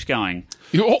episode keeps going.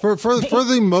 For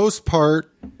the most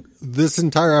part, this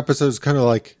entire episode is kind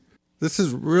of this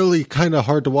is really kind of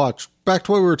hard to watch. Back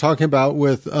to what we were talking about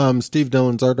with Steve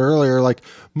Dillon's art earlier.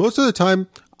 Most of the time,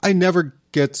 I never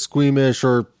get squeamish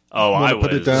or want to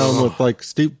put it down with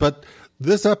Steve. But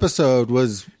this episode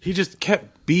was he just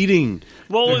kept beating.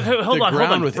 Well, hold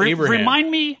on. With Abraham. Remind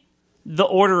me the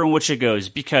order in which it goes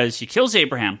because he kills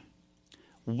Abraham.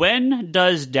 When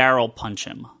does Daryl punch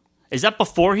him? Is that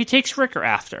before he takes Rick or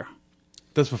after?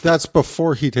 That's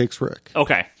before he takes Rick.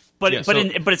 Okay. But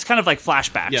it's kind of like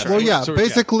flashbacks. Yeah. Right? Well, yeah,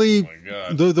 basically,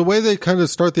 the way they kind of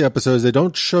start the episode is they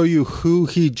don't show you who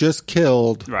he just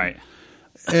killed. Right.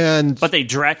 And but they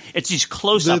drag it's these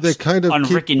close-ups they kind of on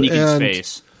keep, Rick and Negan's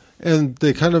face. And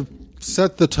they kind of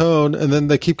set the tone, and then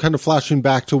they keep kind of flashing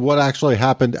back to what actually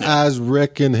happened as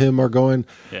Rick and him are going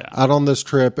out on this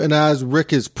trip, and as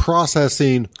Rick is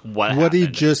processing what he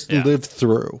just lived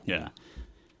through. Yeah.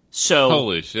 So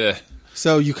holy shit.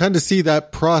 So you kind of see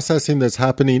that processing that's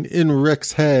happening in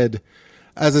Rick's head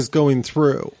as it's going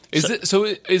through. Is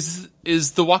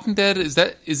The Walking Dead is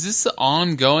this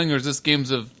ongoing or is this Games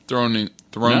of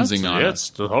Thronesing on? It's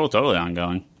totally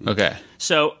ongoing. Okay.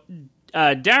 So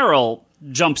Daryl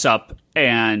jumps up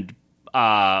and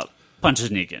punches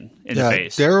Negan in the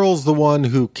face. Daryl's the one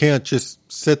who can't just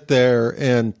sit there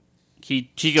and he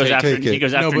goes after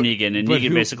Negan, and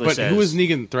Negan basically says, "But who was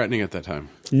Negan threatening at that time?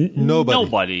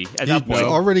 Nobody. At that point,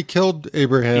 already killed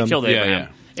Abraham. He killed Abraham.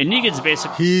 And Negan's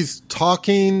basically he's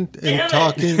talking and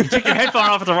talking. You took your headphone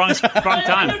off at the wrong time.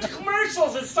 I went to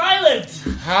commercials. It's silent.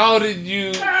 How did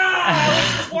you? I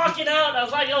was just walking out. I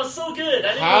was like, "It was so good." I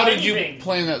didn't How know did anything. you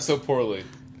plan that so poorly?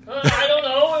 I don't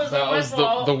know. That was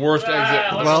the worst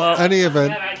exit. Well, any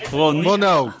event. Well,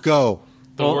 No, go.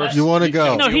 You want to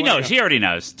go? No, he knows. He already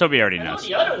knows. Toby already knows.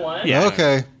 The other one. Yeah.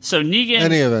 Okay. So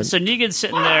Negan's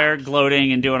sitting there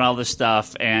gloating and doing all this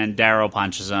stuff, and Daryl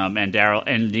punches him, and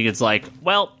Negan's like,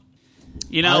 "Well,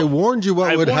 I warned you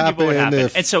what would happen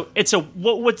if." And so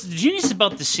what's genius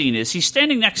about the scene is he's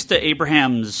standing next to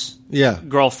Abraham's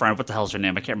girlfriend. What the hell's her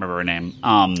name? I can't remember her name.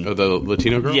 The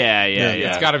Latino girl. Yeah.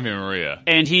 It's got to be Maria.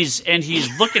 And he's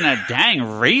looking at a dang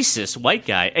racist white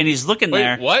guy, and he's looking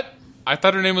there. Wait, what? I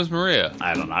thought her name was Maria.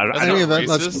 I don't know.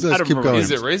 Let's keep going. Is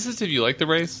it racist if you like the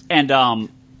race? And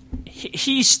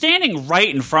he's standing right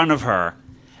in front of her,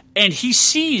 and he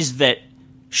sees that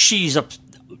she's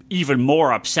even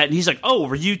more upset. And he's like, "Oh,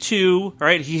 were you two?"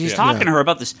 Right? He's talking to her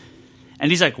about this,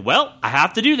 and he's like, "Well, I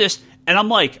have to do this." And I'm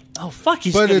like, "Oh fuck,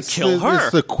 he's going to kill her."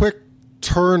 It's the quick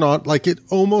turn on. It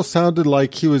almost sounded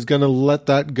like he was going to let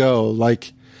that go.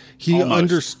 He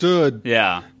understood.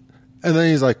 Yeah. And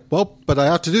then he's like, well, but I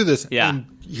have to do this. Yeah.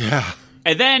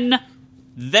 And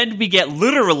then we get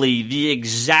literally the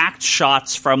exact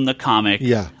shots from the comic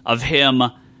of him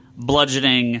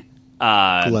bludgeoning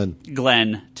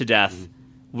Glenn to death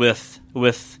with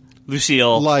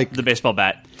Lucille, like the baseball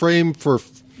bat. Frame for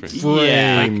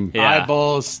frame.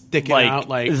 Eyeballs sticking out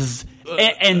like...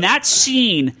 And that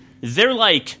scene, they're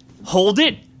like, hold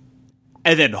it,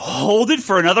 and then hold it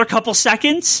for another couple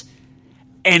seconds,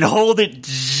 and hold it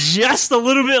just a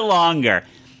little bit longer.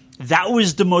 That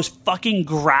was the most fucking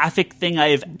graphic thing I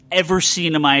have ever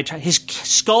seen in my entire... His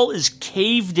skull is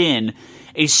caved in.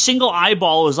 A single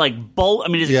eyeball is like...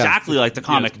 it's exactly like the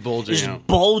comic. It's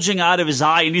bulging out of his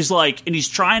eye, and he's like... And he's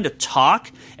trying to talk,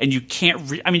 and you can't...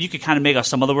 you could kind of make out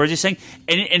some of the words he's saying,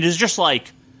 and it's just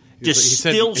like... This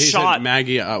still shot... Said,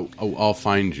 Maggie, I'll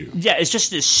find you. Yeah, it's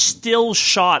just this still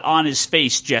shot on his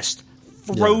face, just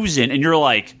frozen, and you're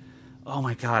like, oh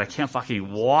my god, I can't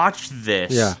fucking watch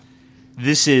this. Yeah.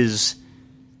 This is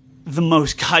the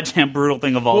most goddamn brutal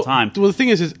thing of all time. Well, the thing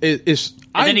is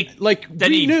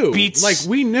we knew.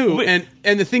 We knew,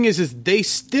 and the thing is they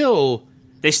still got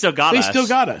us. They still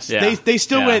got us. Yeah. They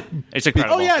still went. It's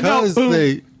incredible. Oh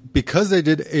yeah, because they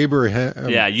did Abraham.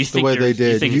 Yeah, you think the way they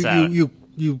did.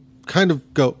 You kind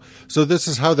of go. So this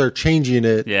is how they're changing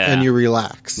it, and you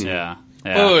relax. Yeah.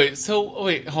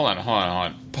 Wait, hold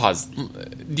on. Pause.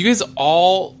 Do you guys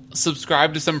all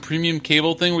subscribe to some premium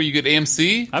cable thing where you get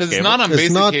AMC? Because it's not on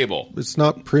basic cable. It's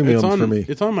not premium for me.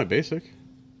 It's on my basic.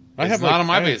 It's not on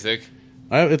my basic.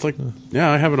 I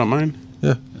have it on mine.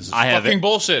 Yeah. I have fucking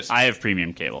bullshit. I have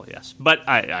premium cable, yes. But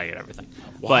I get everything.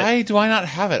 Why do I not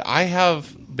have it? I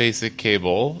have basic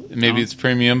cable. Maybe it's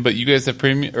premium, but you guys have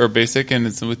premium or basic, and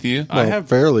it's with you. I have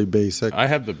fairly basic. I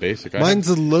have the basic. Mine's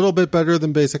a little bit better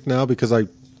than basic now because I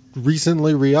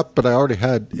recently re-upped, but I already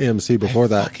had AMC before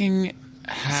that.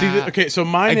 So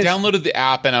mine. I downloaded the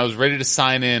app and I was ready to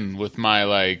sign in with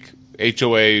my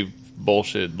HOA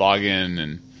bullshit login,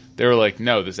 and they were like,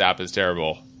 "No, this app is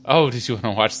terrible." Oh, did you want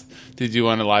to watch? Did you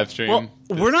want to live stream? Well,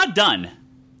 we're not done.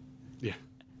 Yeah.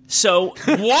 So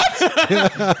what?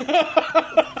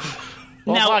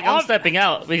 Well, now I'm stepping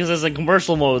out because it's in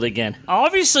commercial mode again.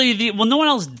 Obviously, no one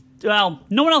else dies.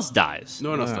 No one else dies. No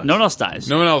one else dies.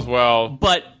 No one else. Well,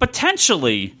 but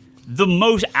potentially the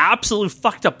most absolute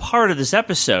fucked up part of this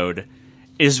episode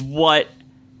is what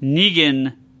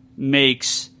Negan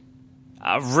makes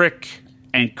Rick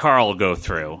and Carl go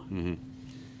through. Mm-hmm.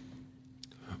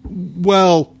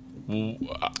 Well,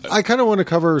 I kind of want to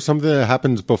cover something that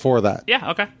happens before that.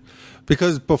 Yeah, okay.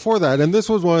 Because before that, and this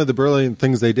was one of the brilliant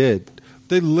things they did,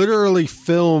 they literally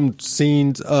filmed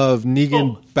scenes of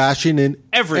Negan bashing in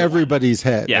everybody's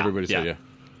head. Yeah, everybody's head,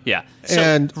 yeah. So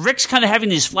and Rick's kind of having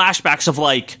these flashbacks of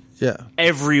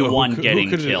everyone getting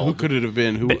killed. Who could it have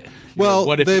been?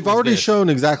 They've already shown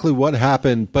exactly what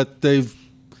happened, but they've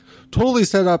totally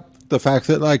set up the fact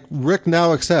that Rick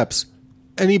now accepts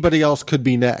anybody else could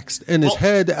be next. And his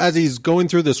head, as he's going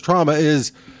through this trauma,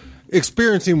 is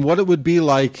experiencing what it would be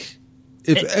like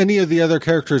if any of the other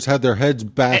characters had their heads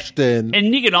bashed in.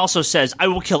 And Negan also says, I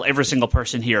will kill every single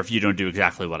person here if you don't do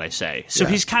exactly what I say. So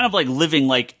he's kind of living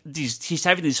he's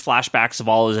having these flashbacks of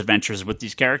all his adventures with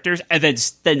these characters and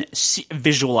then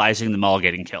visualizing them all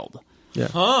getting killed. Yeah.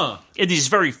 Huh. In these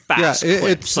very fast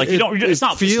clips. It's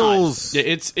not feels.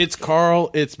 It's Carl.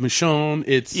 It's Michonne.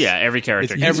 It's every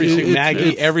character. It's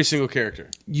Maggie. Every single character.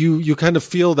 You kind of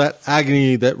feel that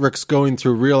agony that Rick's going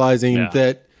through, realizing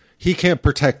that he can't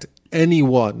protect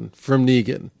anyone from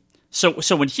Negan. So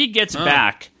when he gets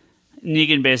back,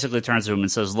 Negan basically turns to him and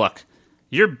says, "Look,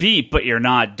 you're beat, but you're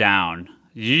not down.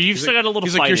 You've still got a little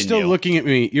fight in you." You're still looking at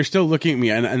me. You're still looking at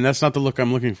me, and that's not the look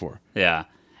I'm looking for. Yeah.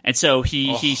 And so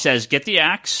he says, "Get the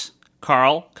axe,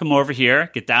 Carl. Come over here.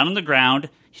 Get down on the ground."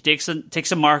 He takes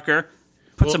a marker,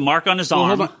 puts a mark on his arm.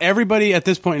 Hold on. Everybody at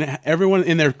this point, everyone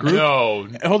in their group. No,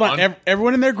 hold on.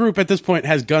 Everyone in their group at this point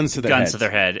has guns to their heads. To their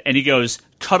head, and he goes,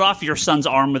 "Cut off your son's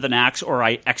arm with an axe, or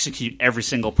I execute every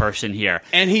single person here."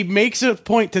 And he makes a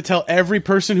point to tell every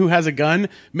person who has a gun,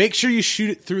 make sure you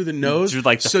shoot it through the nose, through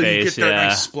the so face, you get that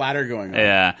nice splatter going on.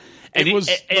 Yeah, and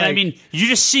I mean, you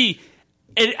just see.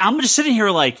 I'm just sitting here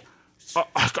I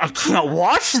can't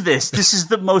watch this. This is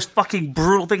the most fucking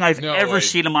brutal thing I've ever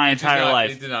seen in my entire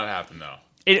life. It did not happen, though.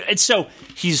 And so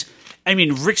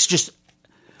Rick's just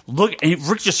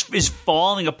Rick just is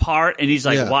falling apart, and he's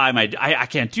like, "Why am I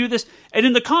can't do this?" And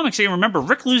in the comics, I remember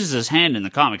Rick loses his hand in the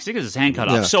comics. He gets his hand cut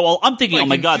off. So I'm thinking, "Oh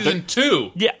my god!" Season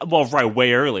 2. Yeah, well, right,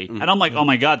 way early, and I'm like, "Oh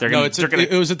my god!"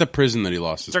 It was at the prison that he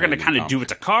lost his hand. They're going to kind of do it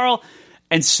to Carl,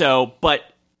 and so, but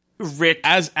Rick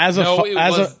as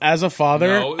a father,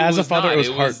 No, as a father, not. it was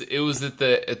hard. It was at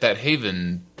that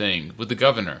Haven thing with the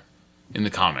governor in the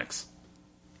comics.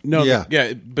 No,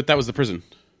 Yeah. but that was the prison.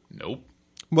 Nope.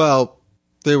 Well,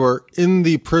 they were in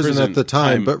the prison at the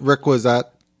time, but Rick was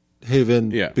at Haven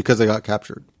because they got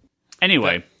captured.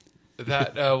 Anyway.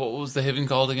 That what was the Haven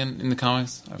called again in the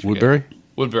comics? I forget.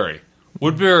 Woodbury?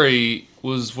 Woodbury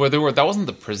was where they were. That wasn't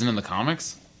the prison in the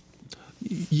comics?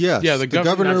 Yes. Yeah, the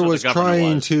governor was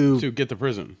trying to get the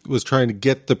prison. Was trying to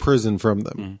get the prison from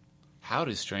them. Mm.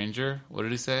 Howdy, stranger. What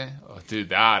did he say? Oh, dude,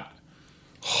 that.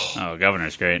 Oh,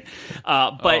 governor's great.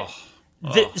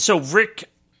 So Rick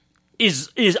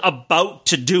is about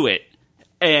to do it,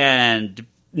 and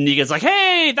Negan's like,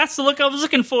 "Hey, that's the look I was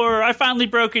looking for. I finally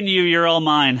broken you. You're all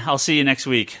mine. I'll see you next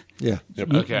week. Yeah.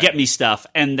 Okay. Get me stuff."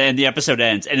 And then the episode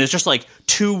ends, and it's just like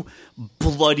two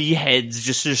bloody heads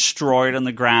just destroyed on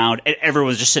the ground, and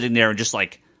everyone's just sitting there and just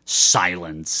like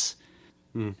silence,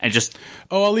 and just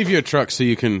I'll leave you a truck so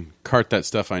you can cart that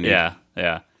stuff I need. yeah,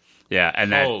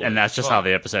 and that's just fuck. how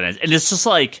the episode ends, and it's just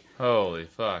like Holy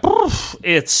fuck.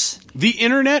 it's. The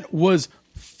internet was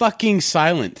fucking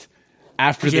silent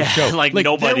after the show. like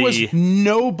nobody. There was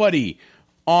nobody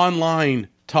online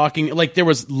talking. Like there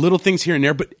was little things here and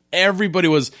there, but everybody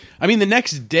was. I mean, the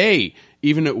next day,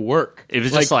 even at work, It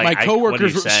was just like, my what do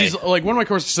coworkers. you say? She's like one of my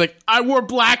coworkers. She's like, I wore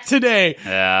black today.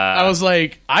 Yeah. I was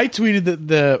like, I tweeted that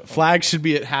the flag should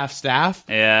be at half staff.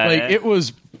 Yeah. like it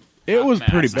was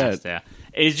pretty bad. Yeah.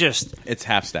 It's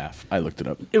half staff. I looked it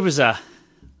up. It was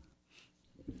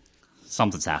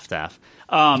something's half staff.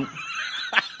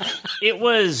 It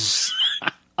was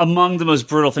among the most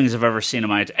brutal things I've ever seen in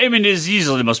my. I mean, it is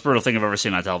easily the most brutal thing I've ever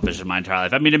seen on television in my entire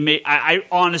life. I mean, I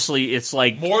honestly, it's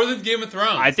like More than Game of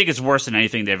Thrones. I think it's worse than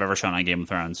anything they've ever shown on Game of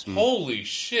Thrones. Holy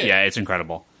shit. Yeah, it's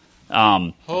incredible.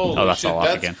 Holy that's shit. all off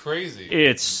That's again. crazy.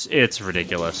 It's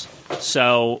ridiculous.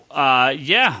 So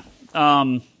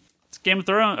it's Game of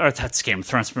Thrones, or that's Game of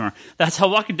Thrones premiere. That's how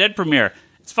Walking Dead premiere.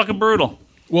 It's fucking brutal.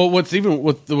 Well, what's even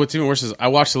worse is I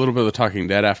watched a little bit of The Talking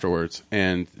Dead afterwards,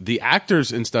 and the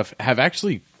actors and stuff have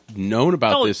actually known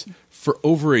about this for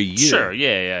over a year. Sure,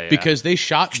 yeah. Because they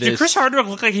shot this. Did Chris Hardwick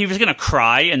look like he was gonna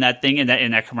cry in that thing in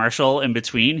that commercial in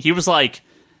between? He was like,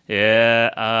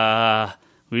 "Yeah,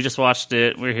 we just watched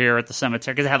it. We're here at the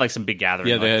cemetery," because they had like some big gathering.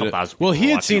 Yeah, like, they a had. couple thousand Well, people he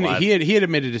had watching seen it it. live He had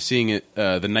admitted to seeing it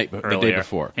the day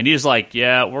before, and he was like,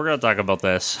 "Yeah, we're gonna talk about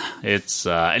this." It's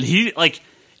and he like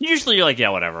usually you're like, "Yeah,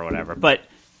 whatever," but.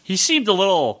 He seemed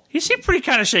pretty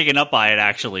kind of shaken up by it,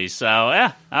 actually. So,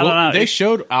 yeah, I don't know. They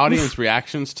showed audience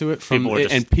reactions to it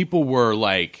and people were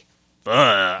like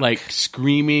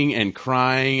screaming and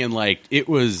crying, and like it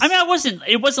was. I mean,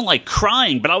 it wasn't like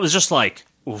crying, but I was just like,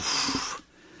 oof,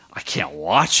 I can't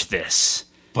watch this.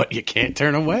 But you can't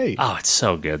turn away. Oh, it's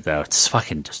so good though. It's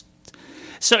fucking just.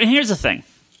 So, and here's the thing: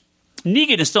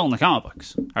 Negan is still in the comic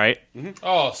books, all right? Mm-hmm.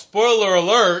 Oh, spoiler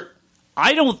alert!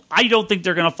 I don't think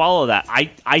they're gonna follow that.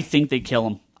 I think they kill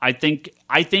him. I think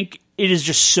it is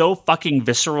just so fucking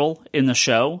visceral in the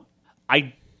show.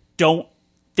 I don't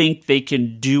think they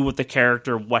can do with the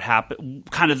character what happened,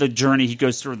 kind of the journey he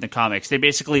goes through in the comics. They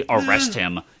basically arrest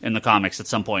him in the comics at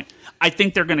some point. I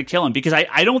think they're gonna kill him because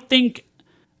I don't think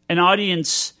an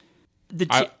audience.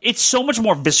 It's so much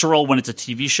more visceral when it's a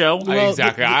TV show.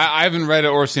 Exactly. I haven't read it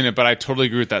or seen it, but I totally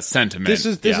agree with that sentiment. This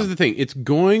is the thing. It's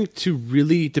going to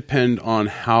really depend on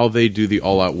how they do the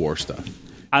all-out war stuff.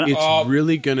 It's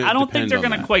really going to. I don't think they're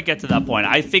going to quite get to that point.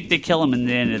 I think they kill him in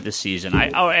the end of the season,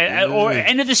 or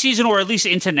end of the season, or at least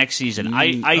into next season.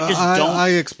 I just don't.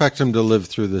 I expect him to live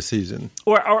through the season,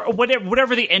 or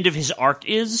whatever the end of his arc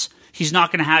is. He's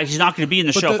not going to have. He's not going to be in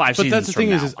the show 5 seasons. But that's the thing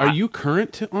now. is, are you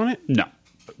current on it? No.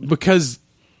 Because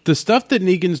the stuff that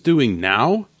Negan's doing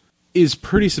now is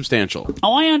pretty substantial.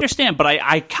 Oh, I understand, but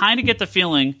I kind of get the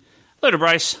feeling. Later,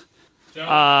 Bryce.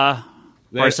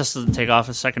 Bryce has to take off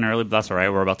a second early, but that's all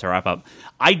right. We're about to wrap up.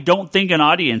 I don't think an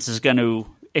audience is going to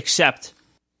accept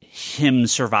him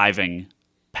surviving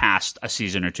past a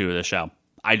season or two of the show.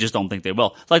 I just don't think they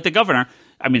will. Like the governor.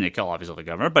 I mean, they kill obviously the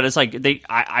governor, but it's like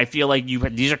I feel like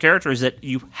these are characters that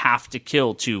you have to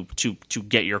kill to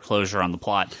get your closure on the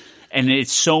plot. And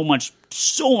it's so much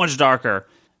darker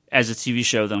as a TV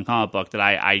show than a comic book that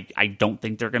I don't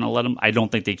think they're going to let him. I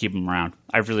don't think they keep him around.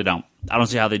 I really don't. I don't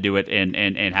see how they do it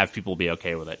and have people be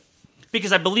okay with it.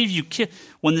 Because I believe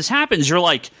when this happens, you're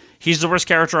like, he's the worst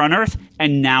character on Earth,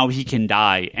 and now he can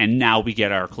die, and now we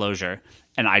get our closure.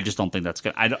 And I just don't think that's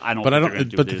good.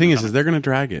 But the thing is they're going to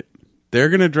drag it. They're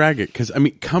going to drag it because I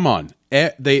mean, come on,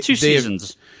 they 2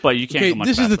 seasons, but you can't. Okay, go much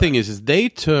this is the faster. thing is they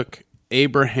took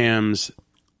Abraham's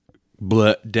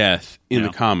death in the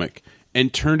comic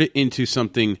and turned it into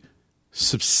something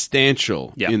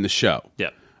substantial Yep. in the show.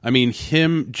 Yep. I mean,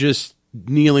 him just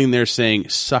kneeling there saying,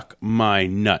 "Suck my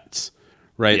nuts,"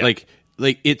 right? Yep.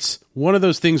 Like it's one of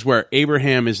those things where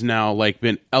Abraham is now like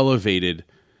been elevated.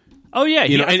 Oh yeah,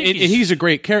 You know, and he's a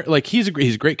great character. Like he's a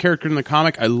great character in the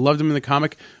comic. I loved him in the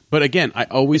comic. But again, I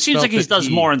always it seems felt like he does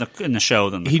more in the show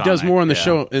than the he comic. does more in the Yeah.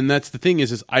 show, and that's the thing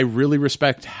is I really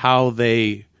respect how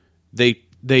they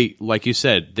like you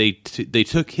said they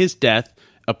took his death,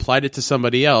 applied it to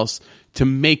somebody else to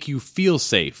make you feel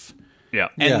safe. Yeah,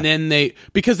 And then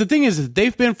because the thing is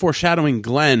they've been foreshadowing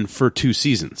Glenn for 2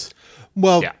 seasons.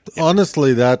 Well, Yeah.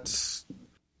 honestly, that's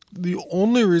the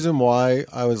only reason why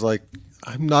I was like,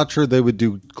 I'm not sure they would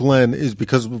do Glenn is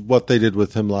because of what they did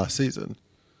with him last season.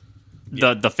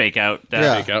 the fake out.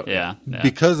 Yeah. Fake out. Yeah.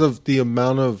 Because of the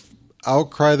amount of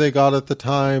outcry they got at the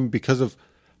time, because of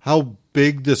how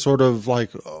big the sort of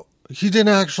like, oh, he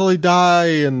didn't actually die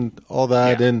and all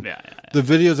that. Yeah, And yeah. the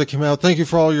videos that came out, thank you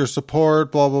for all your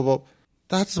support, blah, blah, blah.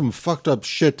 That's some fucked up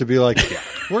shit to be like,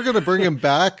 we're going to bring him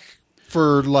back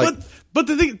for like But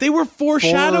the thing, they were 4 or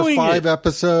foreshadowing 5 it.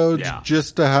 episodes Yeah.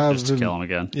 just to have Just to kill him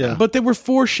again. Yeah. But they were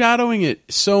foreshadowing it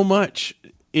so much,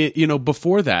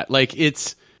 before that. Like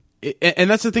and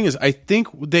that's the thing is, I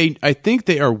think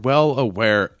they are well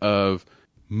aware of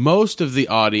most of the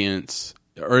audience,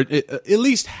 or at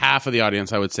least half of the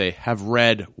audience, I would say, have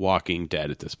read Walking Dead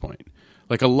at this point.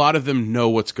 Like a lot of them know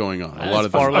what's going on. A lot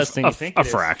of them. far less than you think A it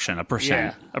is. fraction, a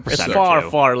percent, Yeah. a percent It's or far, two.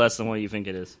 far less than what you think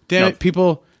it is. Damn it,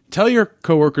 people! Tell your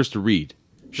coworkers to read.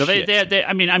 So they,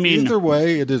 I mean, Either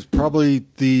way, it is probably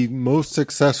the most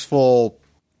successful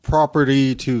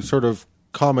property to sort of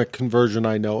comic conversion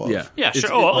I know of. Yeah. yeah, sure.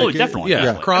 like Definitely. Yeah,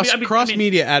 definitely. cross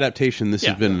media adaptation. This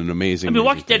Yeah. has been an amazing. I mean, movie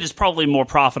Walking thing. Dead is probably more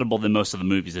profitable than most of the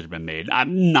movies that have been made.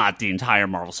 Not the entire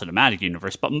Marvel Cinematic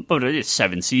Universe, but it is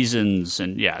 7 seasons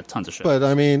and tons of shit. But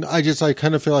I mean, I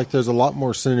kind of feel like there's a lot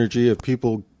more synergy of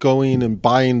people going and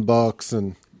buying books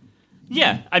and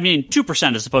yeah, I mean,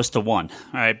 2% as opposed to 1. All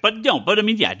right, but I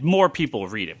mean, more people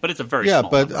read it, but it's a very small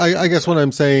but number. I guess what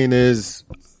I'm saying is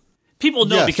People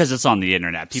know yes. because it's on the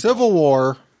internet. People, Civil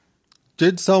War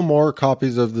did sell more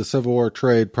copies of the Civil War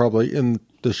trade probably in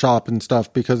the shop and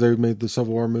stuff because they made the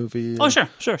Civil War movie. Oh, and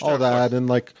sure. all of that. course. And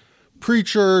like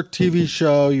Preacher TV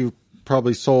show, you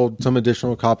probably sold some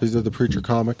additional copies of the Preacher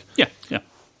comic. Yeah.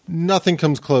 Nothing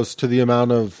comes close to the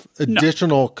amount of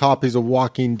additional copies of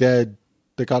Walking Dead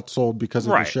that got sold because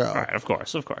of the show. Right, of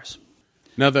course.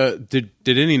 Now, did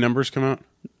any numbers come out?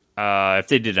 If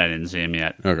they did, I didn't see them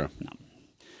yet. Okay,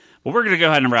 Well, we're going to go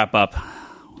ahead and wrap up.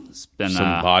 It's been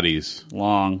some bodies.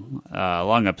 long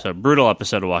episode, brutal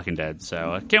episode of Walking Dead.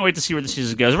 So I can't wait to see where the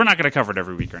season goes. We're not going to cover it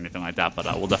every week or anything like that, but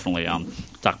we'll definitely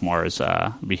talk more as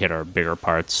we hit our bigger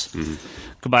parts. Mm-hmm.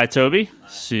 Goodbye, Toby.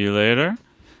 See you later.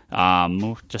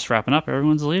 Just wrapping up.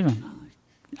 Everyone's leaving.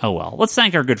 Oh, well. Let's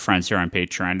thank our good friends here on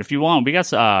Patreon. If you want, we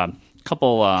got a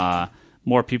couple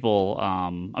more people.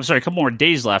 A couple more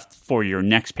days left for your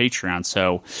next Patreon.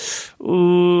 So, it's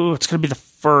going to be the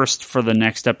first for the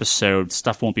next episode.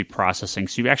 Stuff won't be processing,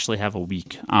 so you actually have a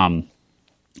week.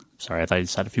 Sorry, I thought you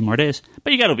said a few more days,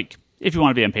 but you got a week. If you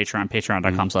want to be on Patreon,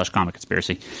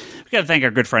 patreon.com/comic-conspiracy. We got to thank our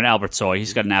good friend Albert Soy.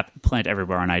 He's got an app, Plant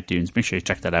Everywhere on iTunes. Make sure you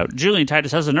check that out. Julian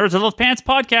Titus has the Nerds That Love Pants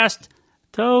podcast.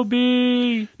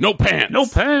 Toby. No pants.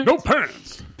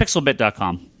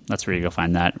 Pixelbit.com. That's where you go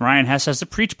find that. Ryan Hess has the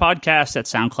Preach podcast at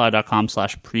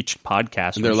soundcloud.com/Preach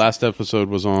podcast. Their last episode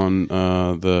was on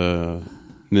the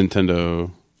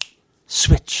Nintendo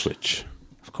Switch.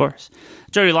 Of course.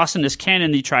 Jody Lawson is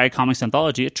canon the Triad Comics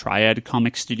Anthology at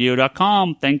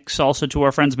triadcomicstudio.com. Thanks also to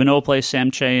our friends Manoa Place,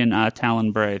 Sam Che, and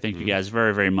Talon Bray. Thank you guys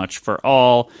very, very much for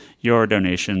all your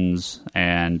donations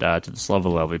and to this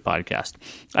lovely podcast.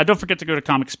 Don't forget to go to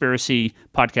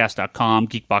comicspiracypodcast.com,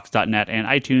 geekbox.net, and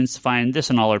iTunes to find this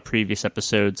and all our previous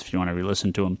episodes if you want to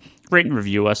re-listen to them. Rate and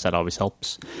review us. That always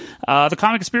helps. The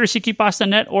Comic Conspiracy,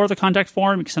 geekbox.net, or the contact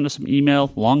form. You can send us some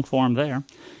email, long form there. You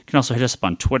can also hit us up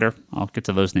on Twitter. I'll get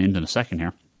to those names in a second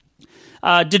here.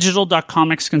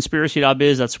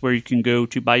 Digital.comicsconspiracy.biz. That's where you can go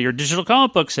to buy your digital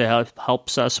comic books. It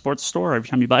helps support the store. Every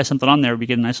time you buy something on there, we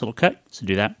get a nice little cut. So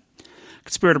do that.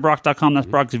 ConspiratorBrock.com. That's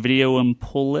Brock's video and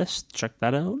pull list. Check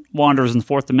that out. Wanderers in the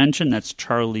Fourth Dimension. That's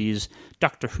Charlie's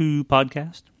Doctor Who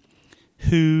podcast.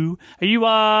 Who are you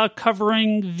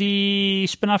covering the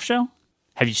spinoff show?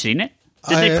 Have you seen it?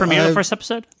 Did they premiere the first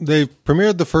episode? They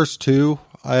premiered the first 2.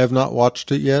 I have not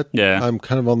watched it yet. Yeah. I'm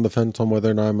kind of on the fence on whether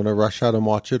or not I'm going to rush out and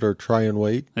watch it or try and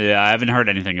wait. Yeah, I haven't heard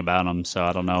anything about them, so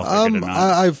I don't know if they're good or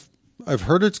not. I've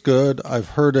heard it's good. I've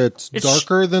heard it's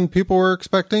darker than people were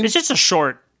expecting. It's just a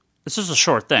short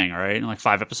thing, right? Like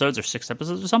 5 episodes or 6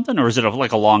 episodes or something, or is it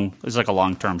like a long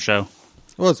term show?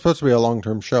 Well, it's supposed to be a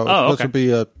long-term show. It's supposed to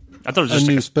be I thought it was just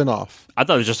new like spin-off. I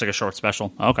thought it was just like a short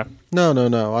special. Oh, okay.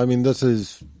 No. I mean,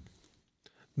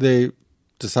 they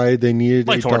decided they needed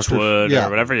like a Torchwood Doctor, or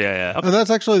whatever. Yeah. Okay. And that's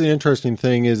actually the interesting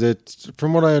thing is it's,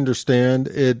 from what I understand,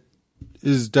 it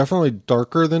is definitely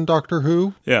darker than Doctor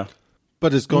Who. Yeah.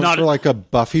 But it's going for like a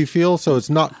Buffy feel, so it's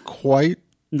not quite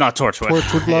not Torchwood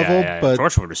level. Yeah. But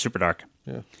Torchwood was super dark.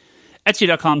 Yeah.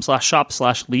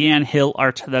 Etsy.com/shop/Leanne Hill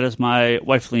Art. That is my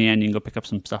wife, Leanne. You can go pick up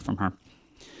some stuff from her.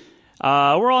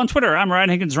 We're all on Twitter. I'm Ryan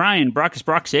Higgins Ryan. Brock is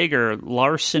Brock Zager.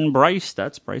 Larson Bryce.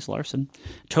 That's Bryce Larson.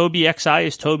 Toby XI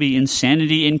is Toby.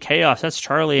 Insanity in Chaos. That's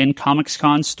Charlie. And Comics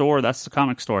Con Store. That's the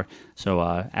comic store. So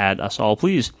add us all,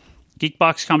 please.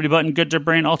 Geekbox, Comedy Button, Good to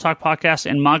Brain, All Talk Podcast,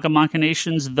 and Manga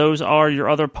Machinations. Those are your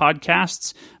other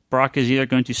podcasts. Brock is either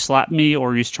going to slap me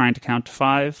or he's trying to count to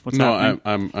 5. What's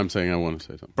happening? I'm saying I want to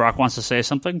say something. Brock wants to say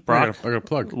something. Brock, I got a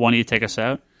plug. Why don't you take us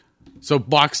out? So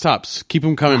box tops, keep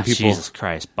them coming, people. Jesus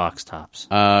Christ, box tops.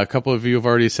 A couple of you have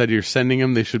already said you're sending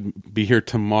them. They should be here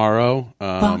tomorrow.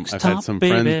 I've had some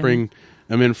friends bring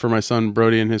them in for my son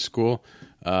Brody in his school.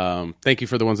 Thank you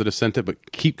for the ones that have sent it,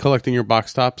 but keep collecting your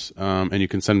box tops, and you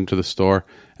can send them to the store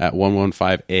at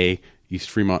 115A East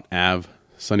Fremont Ave,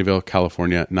 Sunnyvale,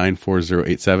 California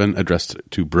 94087, addressed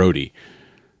to Brody.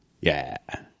 Yeah.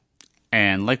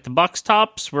 And like the box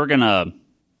tops, we're gonna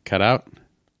cut out.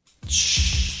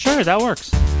 Sure, that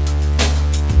works.